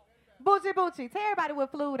 Boochie, tell everybody what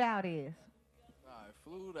flued out is. All right,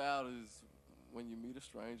 flued out is when you meet a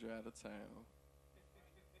stranger out of town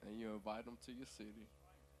and you invite them to your city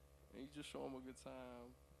and you just show them a good time.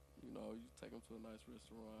 You know, you take them to a nice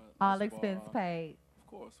restaurant. All nice expense bar. paid. Of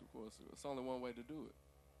course. It's only one way to do it.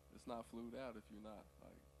 It's not flued out if you're not,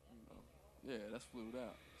 like, you know. Yeah, that's flued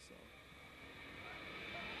out. So.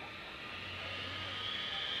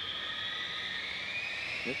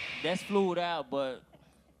 That's flued out, but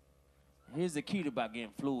here's the key about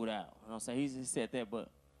getting flued out. You know what I'm saying? He said that, but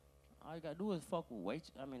all you gotta do is fuck with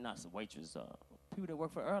not waitress, people that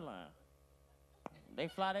work for airline. They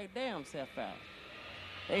fly their damn self out.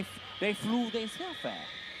 They flew their self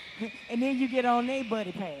out. And then you get on their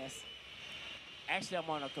buddy pass. Actually, I'm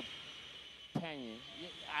on a companion.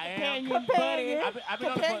 I am. Companion, buddy. I've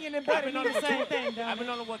been Companion on and buddy I've been mean on the same thing, don't I've been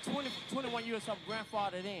it? on it, what, 21 years, so I'm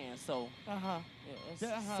grandfathered in. So, Uh-huh. yeah,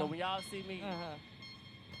 Uh-huh. so when y'all see me Uh-huh.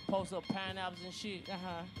 post up pineapples and shit,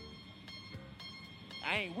 Uh-huh.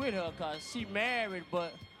 I ain't with her because she married,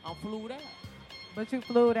 but I'm flued out. But you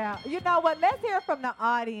flew out. You know what? Let's hear from the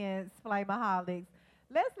audience, Flamaholics.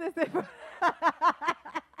 Let's listen.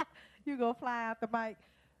 You gonna fly out the mic.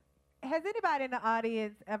 Has anybody in the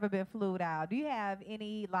audience ever been flued out? Do you have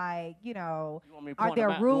any, like, You want me to are point there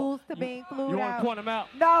 'em out? rules to You- being flued You want out? to point them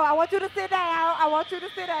out? No, I want you to sit down. I want you to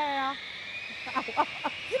sit down.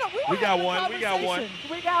 You know, We got one. We got one.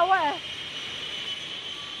 We got one.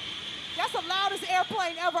 That's the loudest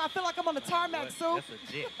airplane ever. I feel like I'm on the tarmac soon. That's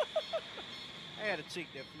a jet. I had a chick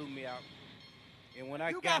that flew me out. And when I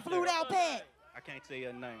You got got flued there, out bad. I can't tell you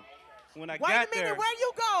her name. When I Wait got a minute, there, where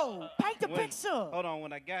you go? Paint the when- picture. Hold on,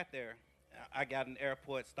 when I got there, I got in the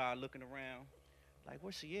airport, started looking around. Like,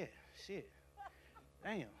 where's she at? Shit.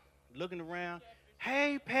 Damn. Looking around.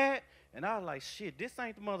 Hey, Pat. And I was like, shit, this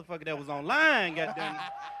ain't the motherfucker that was online, goddamn.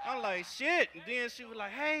 I'm like, shit. And then she was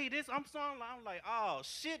like, hey, I'm sorry. I'm like, oh,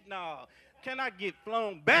 shit, no. Can I get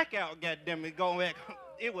flown back out, goddamn it, go back?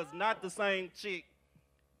 It was not the same chick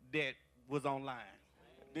that was online.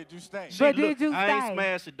 Did you stay? But did you I ain't stay?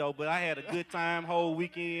 smashed it, though, but I had a good time whole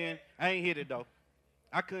weekend. I ain't hit it, though.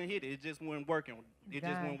 I couldn't hit it. It just wasn't working. It just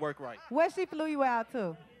Dang. wouldn't work right. Where she flew you out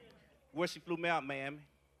to? Where she flew me out, Miami.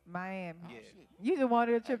 Miami. Yeah. You just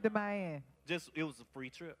wanted a trip to Miami. It was a free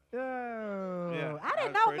trip. Oh. Yeah, I didn't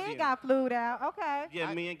was know per men diem. got flued out. Okay.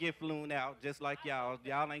 Yeah, men get flown out just like y'all.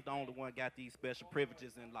 Y'all ain't the only one got these special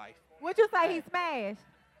privileges in life. What you say he smashed?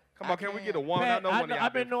 Come on, can we get a woman? Pat, I know one of y'all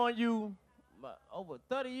I've been knowing you over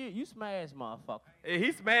 30 years. You smashed, motherfucker. Hey,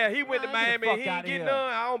 he smashed. He went to Man, get the Miami. fuck He ain't outta getting here.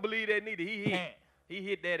 none. I don't believe that neither. He hit. Pat. He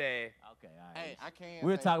hit that ass. Okay, all right. Hey, I can't.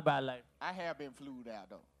 We'll say- talk about it later. I have been flued out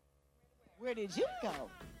though. Where did you go?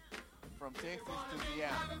 From Texas to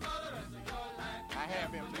Seattle. I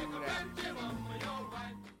have been flued out.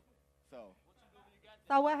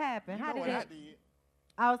 So what happened? You How know did what it? I did.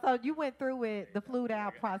 Oh, so you went through with the flued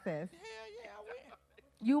out process.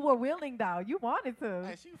 You were willing though. You wanted to.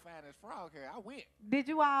 Hey, she was fine as frog hair. I went. Did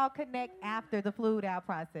you all connect after the flued out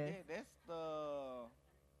process? Yeah,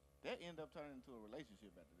 that ended up turning into a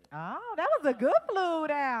relationship after that. Oh, that was a good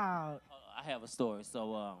flued out. I have a story.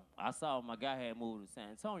 So I saw my guy had moved to San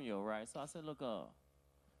Antonio, right? So I said, look up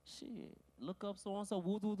so and so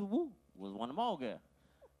woo doo doo woo was one of them all guys.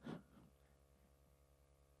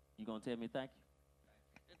 You gonna tell me thank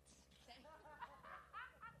you?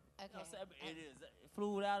 Okay. No, sir, it is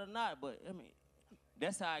fluid out or not, but I mean,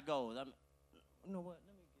 that's how it goes. I mean, you know what?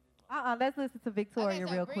 Let's listen to Victoria Okay,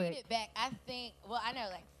 so real bringing quick. it back, I think, well, I know,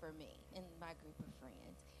 like, for me and my group of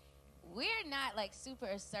friends, we're not, like, super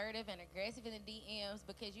assertive and aggressive in the DMs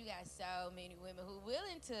because you got so many women who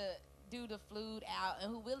willing to do the fluid out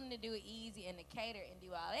and who willing to do it easy and to cater and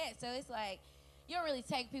do all that. So it's like, you don't really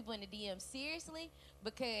take people in the DM seriously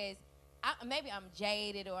because maybe I'm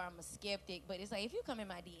jaded or I'm a skeptic, but it's like if you come in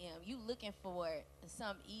my DM, you looking for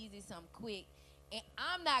something easy, something quick, and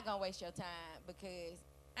I'm not gonna waste your time because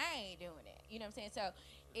I ain't doing that. You know what I'm saying? So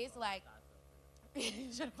it's like, but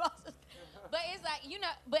it's like, you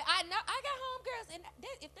know, but I know I got homegirls, and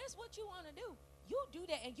if that's what you want to do, you do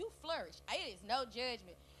that and you flourish. It is no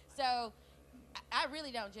judgment. So I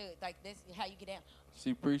really don't judge. Like, this is how you get down.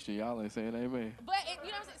 She preaching. Y'all ain't saying amen. But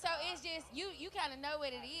you know what I'm saying? So it's just you kind of know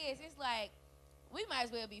what it is. It's like we might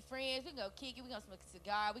as well be friends. We can go kick it. We gonna smoke a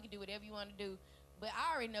cigar. We can do whatever you want to do. But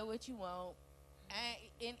I already know what you want,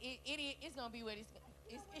 and it's gonna be what it's.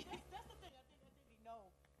 That's the thing. I think he know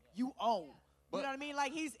you own. You know what I mean?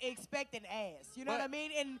 Like he's expecting ass. You know what I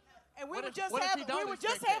mean? And we were just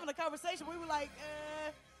having a conversation. We were like,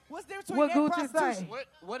 what's the difference between that and prostitution?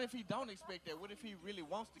 What if he don't expect that? What if he really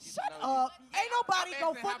wants to get Shut to know up. Ain't nobody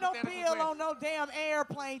gonna foot no bill on no damn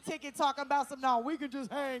airplane ticket talking about some, no, we can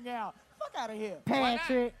just hang out. Fuck out of here.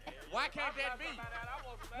 Patrick. Why can't that be?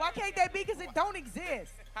 Why can't that be? Because it don't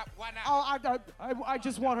exist. Why not? Oh, I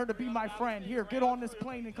just want her to be my friend. Here, get on this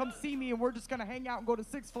plane and come see me, and we're just gonna hang out and go to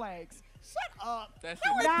Six Flags. Shut up. That shit,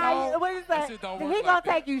 No, it Nah, don't. what is that that? shit don't He work gonna like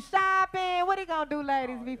that. take you shopping. What he gonna do,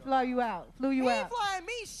 ladies? If he flew you out? He ain't flying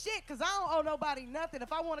me shit, because I don't owe nobody nothing.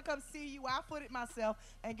 If I want to come see you, I foot it myself.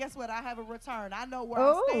 And guess what? I have a return. I know where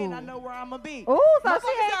I'm staying. I know where I'm going to be. Ooh, so Motherfuckers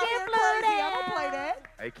she ain't out getting here crazy. flew I'm going to play that.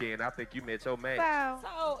 Hey, Ken, I think you met your match.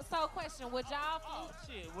 So question, would y'all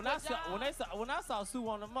Shit, when I saw Sue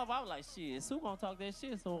on the mother, I was like, shit, Sue gonna talk that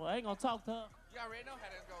shit, so I ain't gonna talk to her. You already know how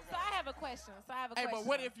that's gonna go. So I have a question. Hey, but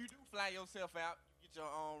what if you do fly yourself out, get your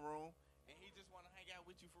own room, and he just want to hang out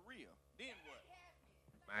with you for real? Then what?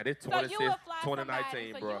 Man, this So you would fly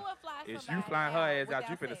 2019, somebody- so bro. you would fly If you somebody flying her out ass out,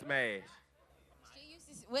 you without finna sex.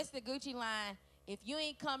 smash. What's the Gucci line? If you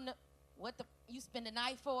ain't come to you spend the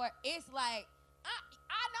night for, it's like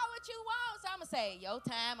I know what you want, so I'm gonna say your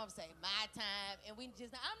time. I'm gonna say my time, and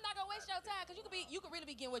I'm not gonna waste your time because you could really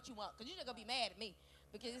be getting what you want because you're just gonna be mad at me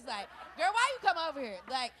because it's like, girl, why you come over here?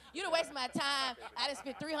 Like you done wasted my time. I done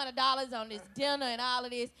spent $300 on this dinner and all of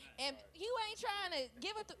this, and you ain't trying to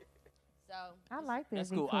give it to. So I like this.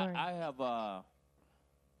 That's cool. Victoria. I have a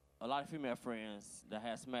lot of female friends that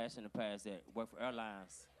have smashed in the past that work for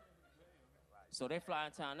airlines. So they fly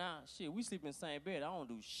in town now. Shit, we sleep in the same bed. I don't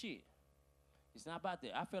do shit. It's not about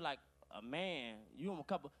that. I feel like a man,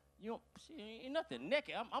 shit, ain't nothing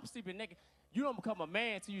naked. I'm sleeping naked. You don't become a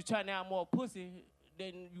man till you try down more pussy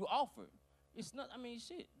than you offer. It's not,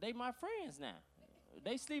 shit, they my friends now.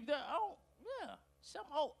 They sleep there. Oh, yeah. Some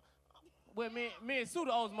old. Well, me and Sue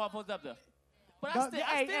the oldest motherfuckers up there. But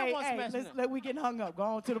I still want to smash them. Let we get hung up. Go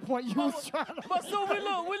on to the point you was trying to. But Sue,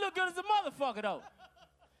 we look good as a motherfucker, though.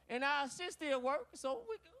 And our shit still work, so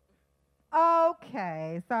we good.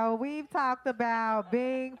 Okay, so we've talked about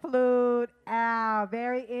being flued out.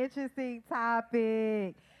 Very interesting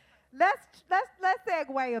topic. Let's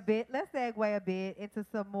segue a bit. Let's segue a bit into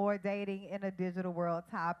some more dating in a digital world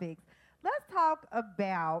topics. Let's talk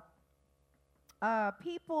about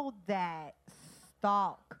people that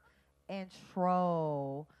stalk and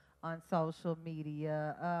troll on social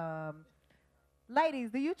media. Ladies,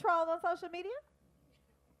 do you troll on social media?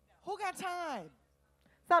 Who got time?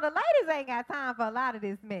 So the ladies ain't got time for a lot of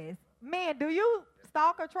this mess. Men, do you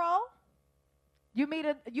stalk or troll? You meet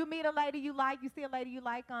a lady you like, you see a lady you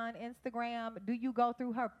like on Instagram. Do you go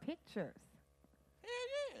through her pictures?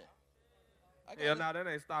 Hell no, that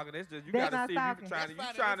ain't stalking. It's just you That's gotta not see if stalking.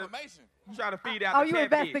 you trying to feed out Oh, the you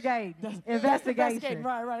catfish. investigating. Investigation.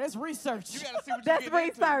 Right. That's research. You gotta see what That's you get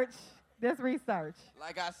into. research. That's research.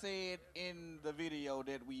 Like I said in the video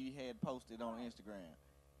that we had posted on Instagram,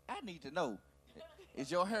 I need to know, is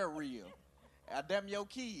your hair real? Are them your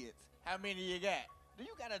kids? How many you got? Do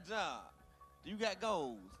you got a job? Do you got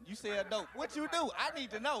goals? You sell dope. What you do? I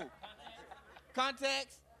need to know.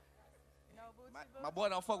 Contacts? My boy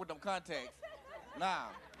don't fuck with them contacts. Nah.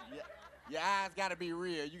 Your eyes gotta be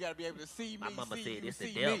real. You gotta be able to see me. My mama see said you, it's the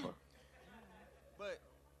see devil. me. But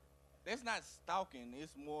that's not stalking.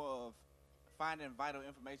 It's more of finding vital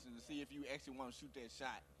information to see if you actually want to shoot that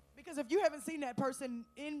shot. Because if you haven't seen that person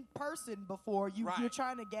in person before, you're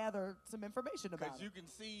trying to gather some information about Because it. you can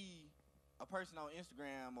see a person on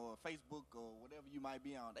Instagram or Facebook or whatever you might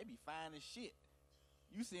be on, they be fine as shit.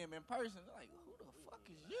 You see them in person, they're like, who the fuck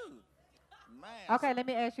is you? Man. Okay, let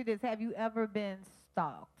me ask you this. Have you ever been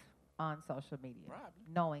stalked on social media? Probably.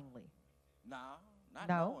 Knowingly? No, not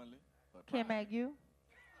No? knowingly. But Kim, Mag, you?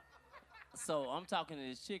 So I'm talking to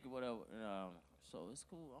this chick or whatever. So it's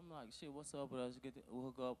cool. I'm like, shit, what's up with us?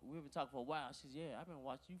 We'll hook up. We've been talking for a while. She said, yeah, I've been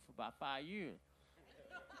watching you for about 5 years.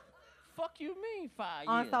 Fuck you mean 5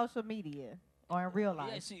 years? On social media. or in real Yeah,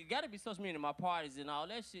 life? she got to be social media, my parties and all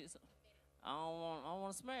that shit. So I don't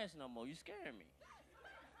want to smash no more. You scaring me.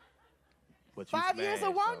 But you 5 years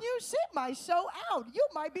smashed, around though. you, shit might show out. You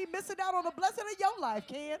might be missing out on a blessing of your life,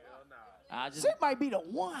 Ken. I just, She might be the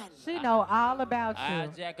one. She know all about I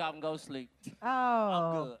you. jack off and go sleep. Oh.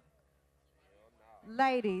 I'm good.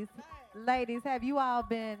 Ladies, have you all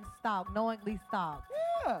been stalked, knowingly stalked?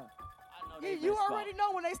 Yeah. they You been already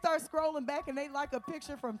know when they start scrolling back and they like a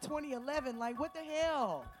picture from 2011. Like, what the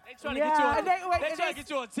hell? They trying to get your, And they and trying to get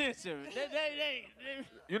your attention.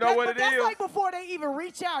 You know what it that's is? like before they even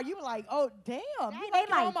reach out. You be like, oh, damn. You they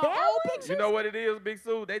looking all like my that old one? pictures? You know what it is, Big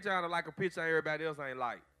Sue? They trying to like a picture everybody else ain't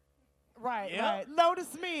like. Right, Yep. right.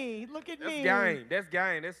 Notice me. Look at That's me. game. That's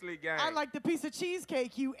game. That's slick game. I like the piece of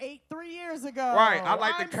cheesecake you ate 3 years ago. Right. I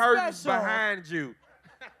like I'm the curtains special. behind you.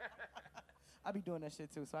 I be doing that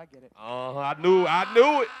shit too, so I get it. I knew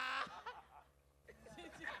it.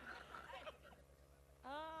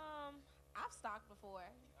 I've stalked before.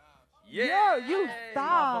 Yeah. You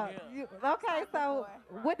stalked. Yeah. Okay, so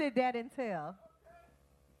what did that entail?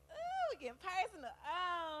 Ooh, we getting personal.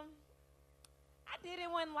 I did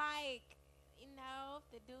it when, like, you know, if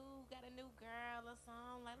the dude got a new girl or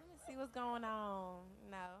something, like, let me see what's going on.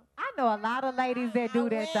 No. I know a lot of ladies that do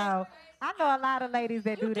that though. I know a lot of ladies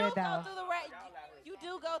that do that Go though. through the you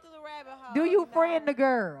do go through the rabbit hole. Do you friend the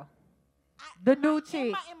girl? The new In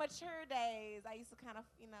chick. my immature days, I used to kind of,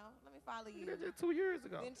 you know, let me follow you. That's just 2 years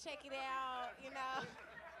ago. Then check it out, you know.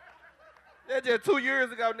 That's just 2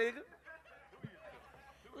 years ago, nigga.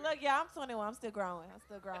 Look, y'all, I'm 21. I'm still growing.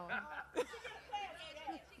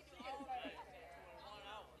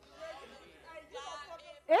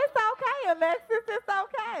 It's okay, Alexis. It's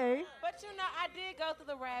okay. But, you know, I did go through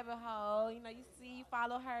the rabbit hole. You know, you see, you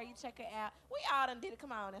follow her, you check her out. We all done did it.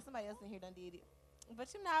 Come on, now. Somebody else in here done did it.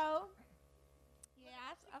 But, you know,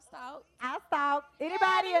 yeah, I've stalked. I stalk.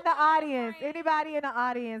 Anybody in the audience? Anybody in the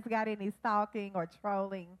audience got any stalking or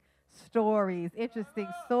trolling stories? Interesting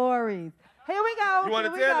stories. Here we go. You want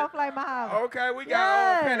to Here we tell go, it? Flame Mahalo. Okay, we got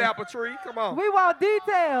Yes. pineapple tree. Come on. We want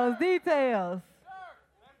details.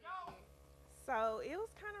 So it was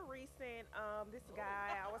kind of recent. This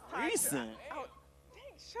guy I was talking Recent? to. Oh,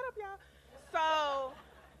 dang! Shut up, y'all. So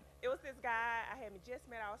it was this guy I had just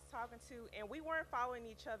met. I was talking to, and we weren't following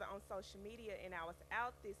each other on social media. And I was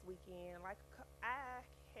out this weekend. Like I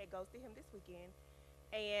had ghosted him this weekend,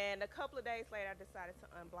 and a couple of days later, I decided to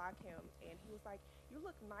unblock him. And he was like, "You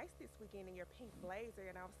look nice this weekend in your pink blazer."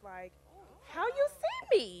 And I was like, "How you see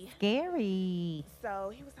me?" Scary. So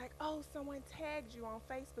he was like, "Oh, someone tagged you on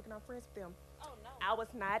Facebook and I'm friends with them." Oh no. I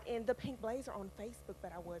was not in the pink blazer on Facebook,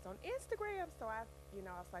 but I was on Instagram. So I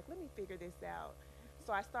was like, let me figure this out.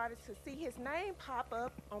 So I started to see his name pop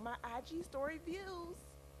up on my IG story views,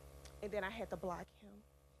 and then I had to block him.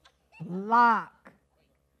 Block.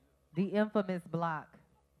 The infamous block.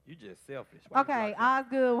 You just selfish. Why you Okay, block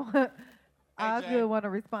Osgood. Jay. Osgood want to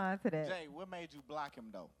respond to that. Jay, what made you block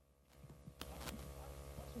him though?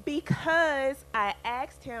 Because I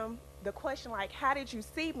asked him the question like, how did you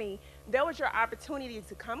see me? That was your opportunity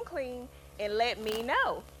to come clean and let me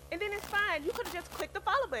know. And then it's fine. You could have just clicked the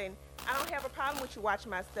follow button. I don't have a problem with you watching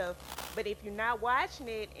my stuff. But if you're not watching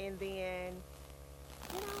it and then,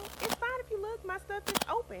 it's fine if you look. My stuff is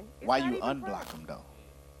open. It's Why not you even unblock private. him though?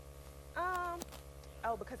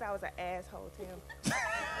 Because I was an asshole to him.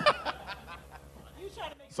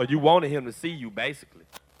 So you wanted him to see you, basically.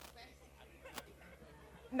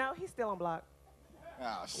 No, he's still on block.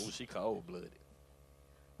 Oh, she cold-blooded.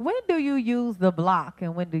 When do you use the block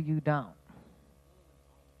and when do you don't?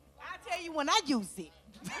 I tell you when I use it.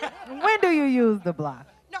 When do you use the block?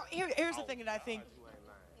 No, here's the thing that I think.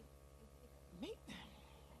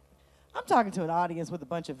 I'm talking to an audience with a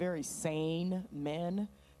bunch of very sane men,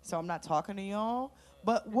 so I'm not talking to y'all.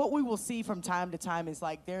 But what we will see from time to time is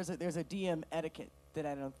like there's a DM etiquette that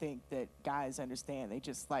I don't think that guys understand. They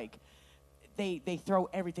just like they throw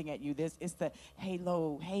everything at you. It's the hey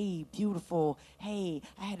Lo, hey beautiful, hey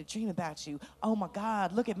I had a dream about you. Oh my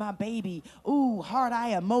God, look at my baby. Ooh, heart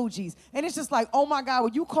eye emojis, and it's just like oh my God,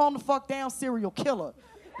 will you calm the fuck down, serial killer?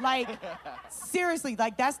 Like seriously,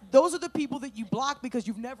 like those are the people that you block because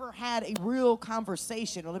you've never had a real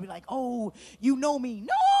conversation. Or they'll be like, oh, you know me?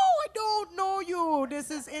 No, I don't know you.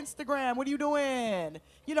 This is Instagram. What are you doing?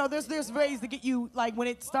 You know, there's ways to get you like when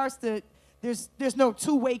it starts to there's no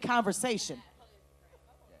two-way conversation.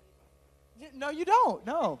 No, you don't.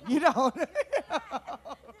 No, you don't.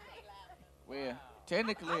 Well,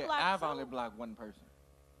 technically, I've only blocked one person.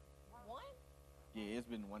 One? Yeah, it's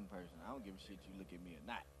been one person. I don't give a shit you look at me or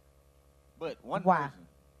not. But one Why? person.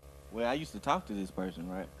 Well, I used to talk to this person,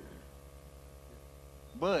 right?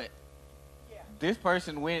 But this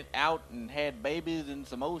person went out and had babies and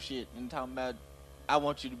some old shit and talking about, I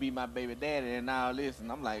want you to be my baby daddy and all this.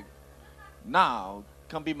 And I'm like, nah,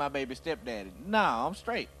 come be my baby stepdaddy. Nah, I'm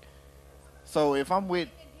straight. So if I'm with,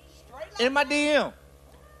 in my DM.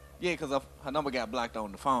 Yeah, because her number got blocked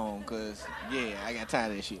on the phone because, yeah, I got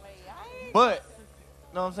tired of that shit. But,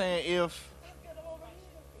 you know what I'm saying,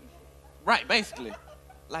 right, basically.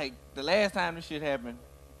 Like, the last time this shit happened,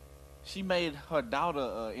 she made her daughter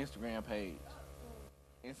an Instagram page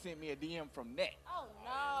and sent me a DM from that. Oh,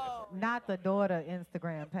 no. Not the daughter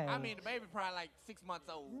Instagram page. I mean, the baby probably like 6 months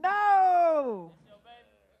old. No.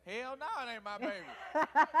 Hell no, it ain't my baby.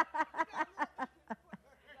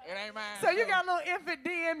 It ain't mine. So you got a little infant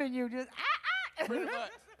DMing you, just Pretty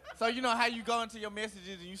much. So you know how you go into your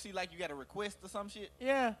messages and you see like you got a request or some shit?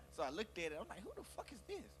 Yeah. So I looked at it. I'm like, who the fuck is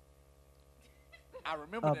this? I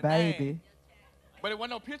remember A the baby. name, but it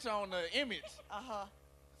wasn't no picture on the image. Uh-huh.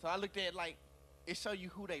 So I looked at it like, it show you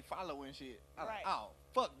who they follow and shit. I was like, oh,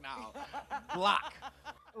 fuck no. Block.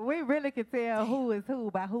 We really can tell who is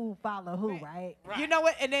who by who follow who, right? You know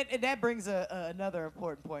what? And that brings another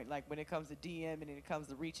important point. Like when it comes to DM and it comes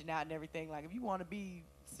to reaching out and everything. Like if you want to be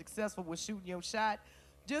successful with shooting your shot,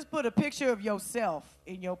 just put a picture of yourself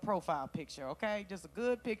in your profile picture, okay? Just a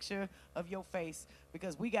good picture of your face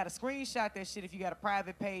because we got to screenshot that shit if you got a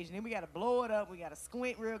private page, and then we got to blow it up. We got to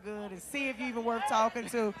squint real good and see if you even worth talking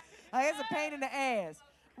to. It's a pain in the ass.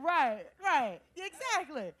 Right.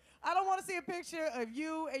 Exactly. I don't want to see a picture of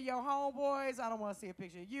you and your homeboys. I don't want to see a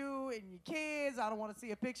picture of you and your kids. I don't want to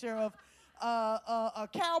see a picture of a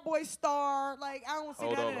cowboy star. Like, I don't want to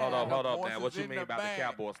see none of that. Hold up, man. What you mean about the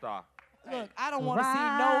cowboy star? Look, I don't want to see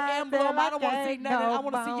no emblem. I don't want to see nothing. I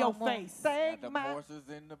want to see your face. The horses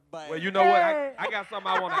in the back. Well, you know what? I got something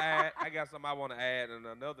I want to add. And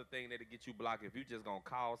another thing that'll get you blocked if you just going to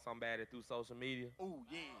call somebody through social media. Ooh,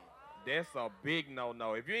 yeah. That's a big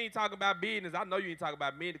no-no. If you ain't talking about business, I know you ain't talking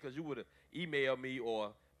about business because you would have emailed me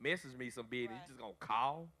or messaged me some business. You just going to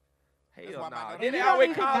call? Hell no. Then they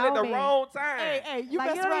always call at the wrong time. Hey, you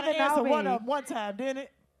messed around and answered one of them one time, didn't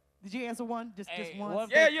it? Did you answer one? Just one?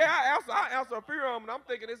 Yeah, I answer a few of them, and I'm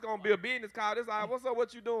thinking it's gonna be a business call. This, what's up?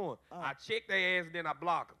 What you doing? I check their ass, and then I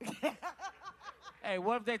block them. Hey,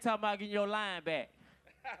 what if they talking about getting your line back?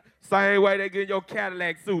 Same way they getting your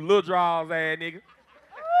Cadillac suit, little draws, ass nigga.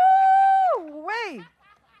 Wait.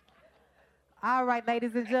 All right,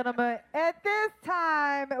 ladies and gentlemen, at this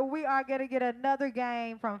time, we are going to get another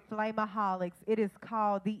game from Flameaholics. It is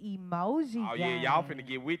called the Emoji Game. Oh, yeah, y'all finna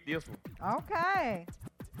get with this one. Okay.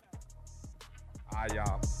 All right,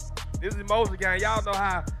 y'all. This is emoji game. Y'all know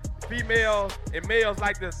how females and males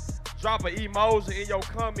like to drop an emoji in your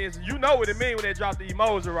comments. You know what it means when they drop the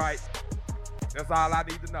emoji, right? That's all I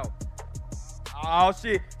need to know. Oh,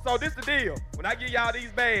 shit. So this the deal. When I give y'all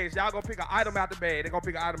these bags, y'all gonna pick an item out the bag. They're gonna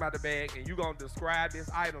pick an item out the bag, and you gonna describe this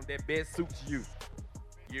item that best suits you.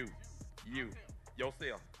 You.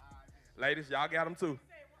 Yourself. Ladies, y'all got them too.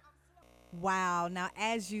 Wow. Now,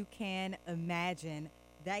 as you can imagine,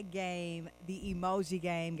 that game, the emoji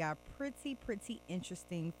game, got pretty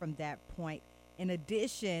interesting from that point. In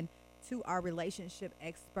addition to our relationship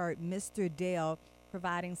expert, Mr. Dale,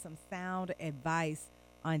 providing some sound advice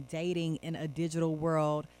on dating in a digital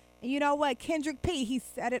world. And you know what? Kendrick P, he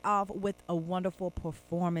set it off with a wonderful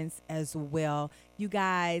performance as well. You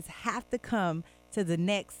guys have to come to the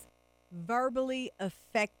next Verbally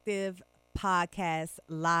Effective Podcast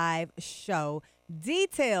live show.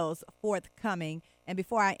 Details forthcoming. And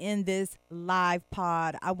before I end this live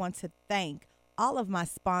pod, I want to thank all of my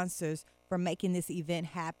sponsors for making this event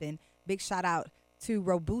happen. Big shout out to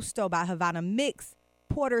Robusto by Havana Mix,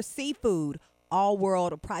 Porter Seafood, All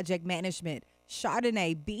World Project Management,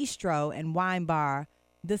 Chardonnay Bistro and Wine Bar,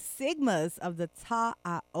 the Sigmas of the Ta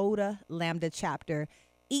Iota Lambda chapter,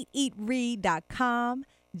 EatEatRead.com,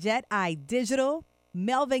 Jet Eye Digital,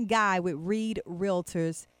 Melvin Guy with Reed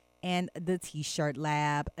Realtors, and the T-Shirt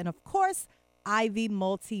Lab, and of course, Ivy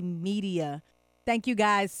Multimedia. Thank you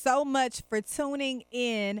guys so much for tuning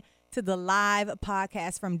in to the live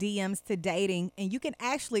podcast from DMs to Dating. And you can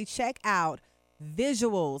actually check out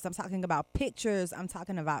visuals. I'm talking about pictures. I'm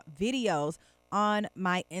talking about videos on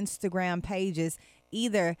my Instagram pages,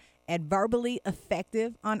 either at Verbally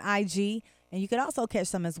Effective on IG. And you can also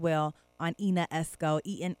catch them as well on Ina Esco,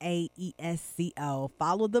 ENAESCO.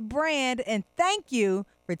 Follow the brand. And thank you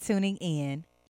for tuning in.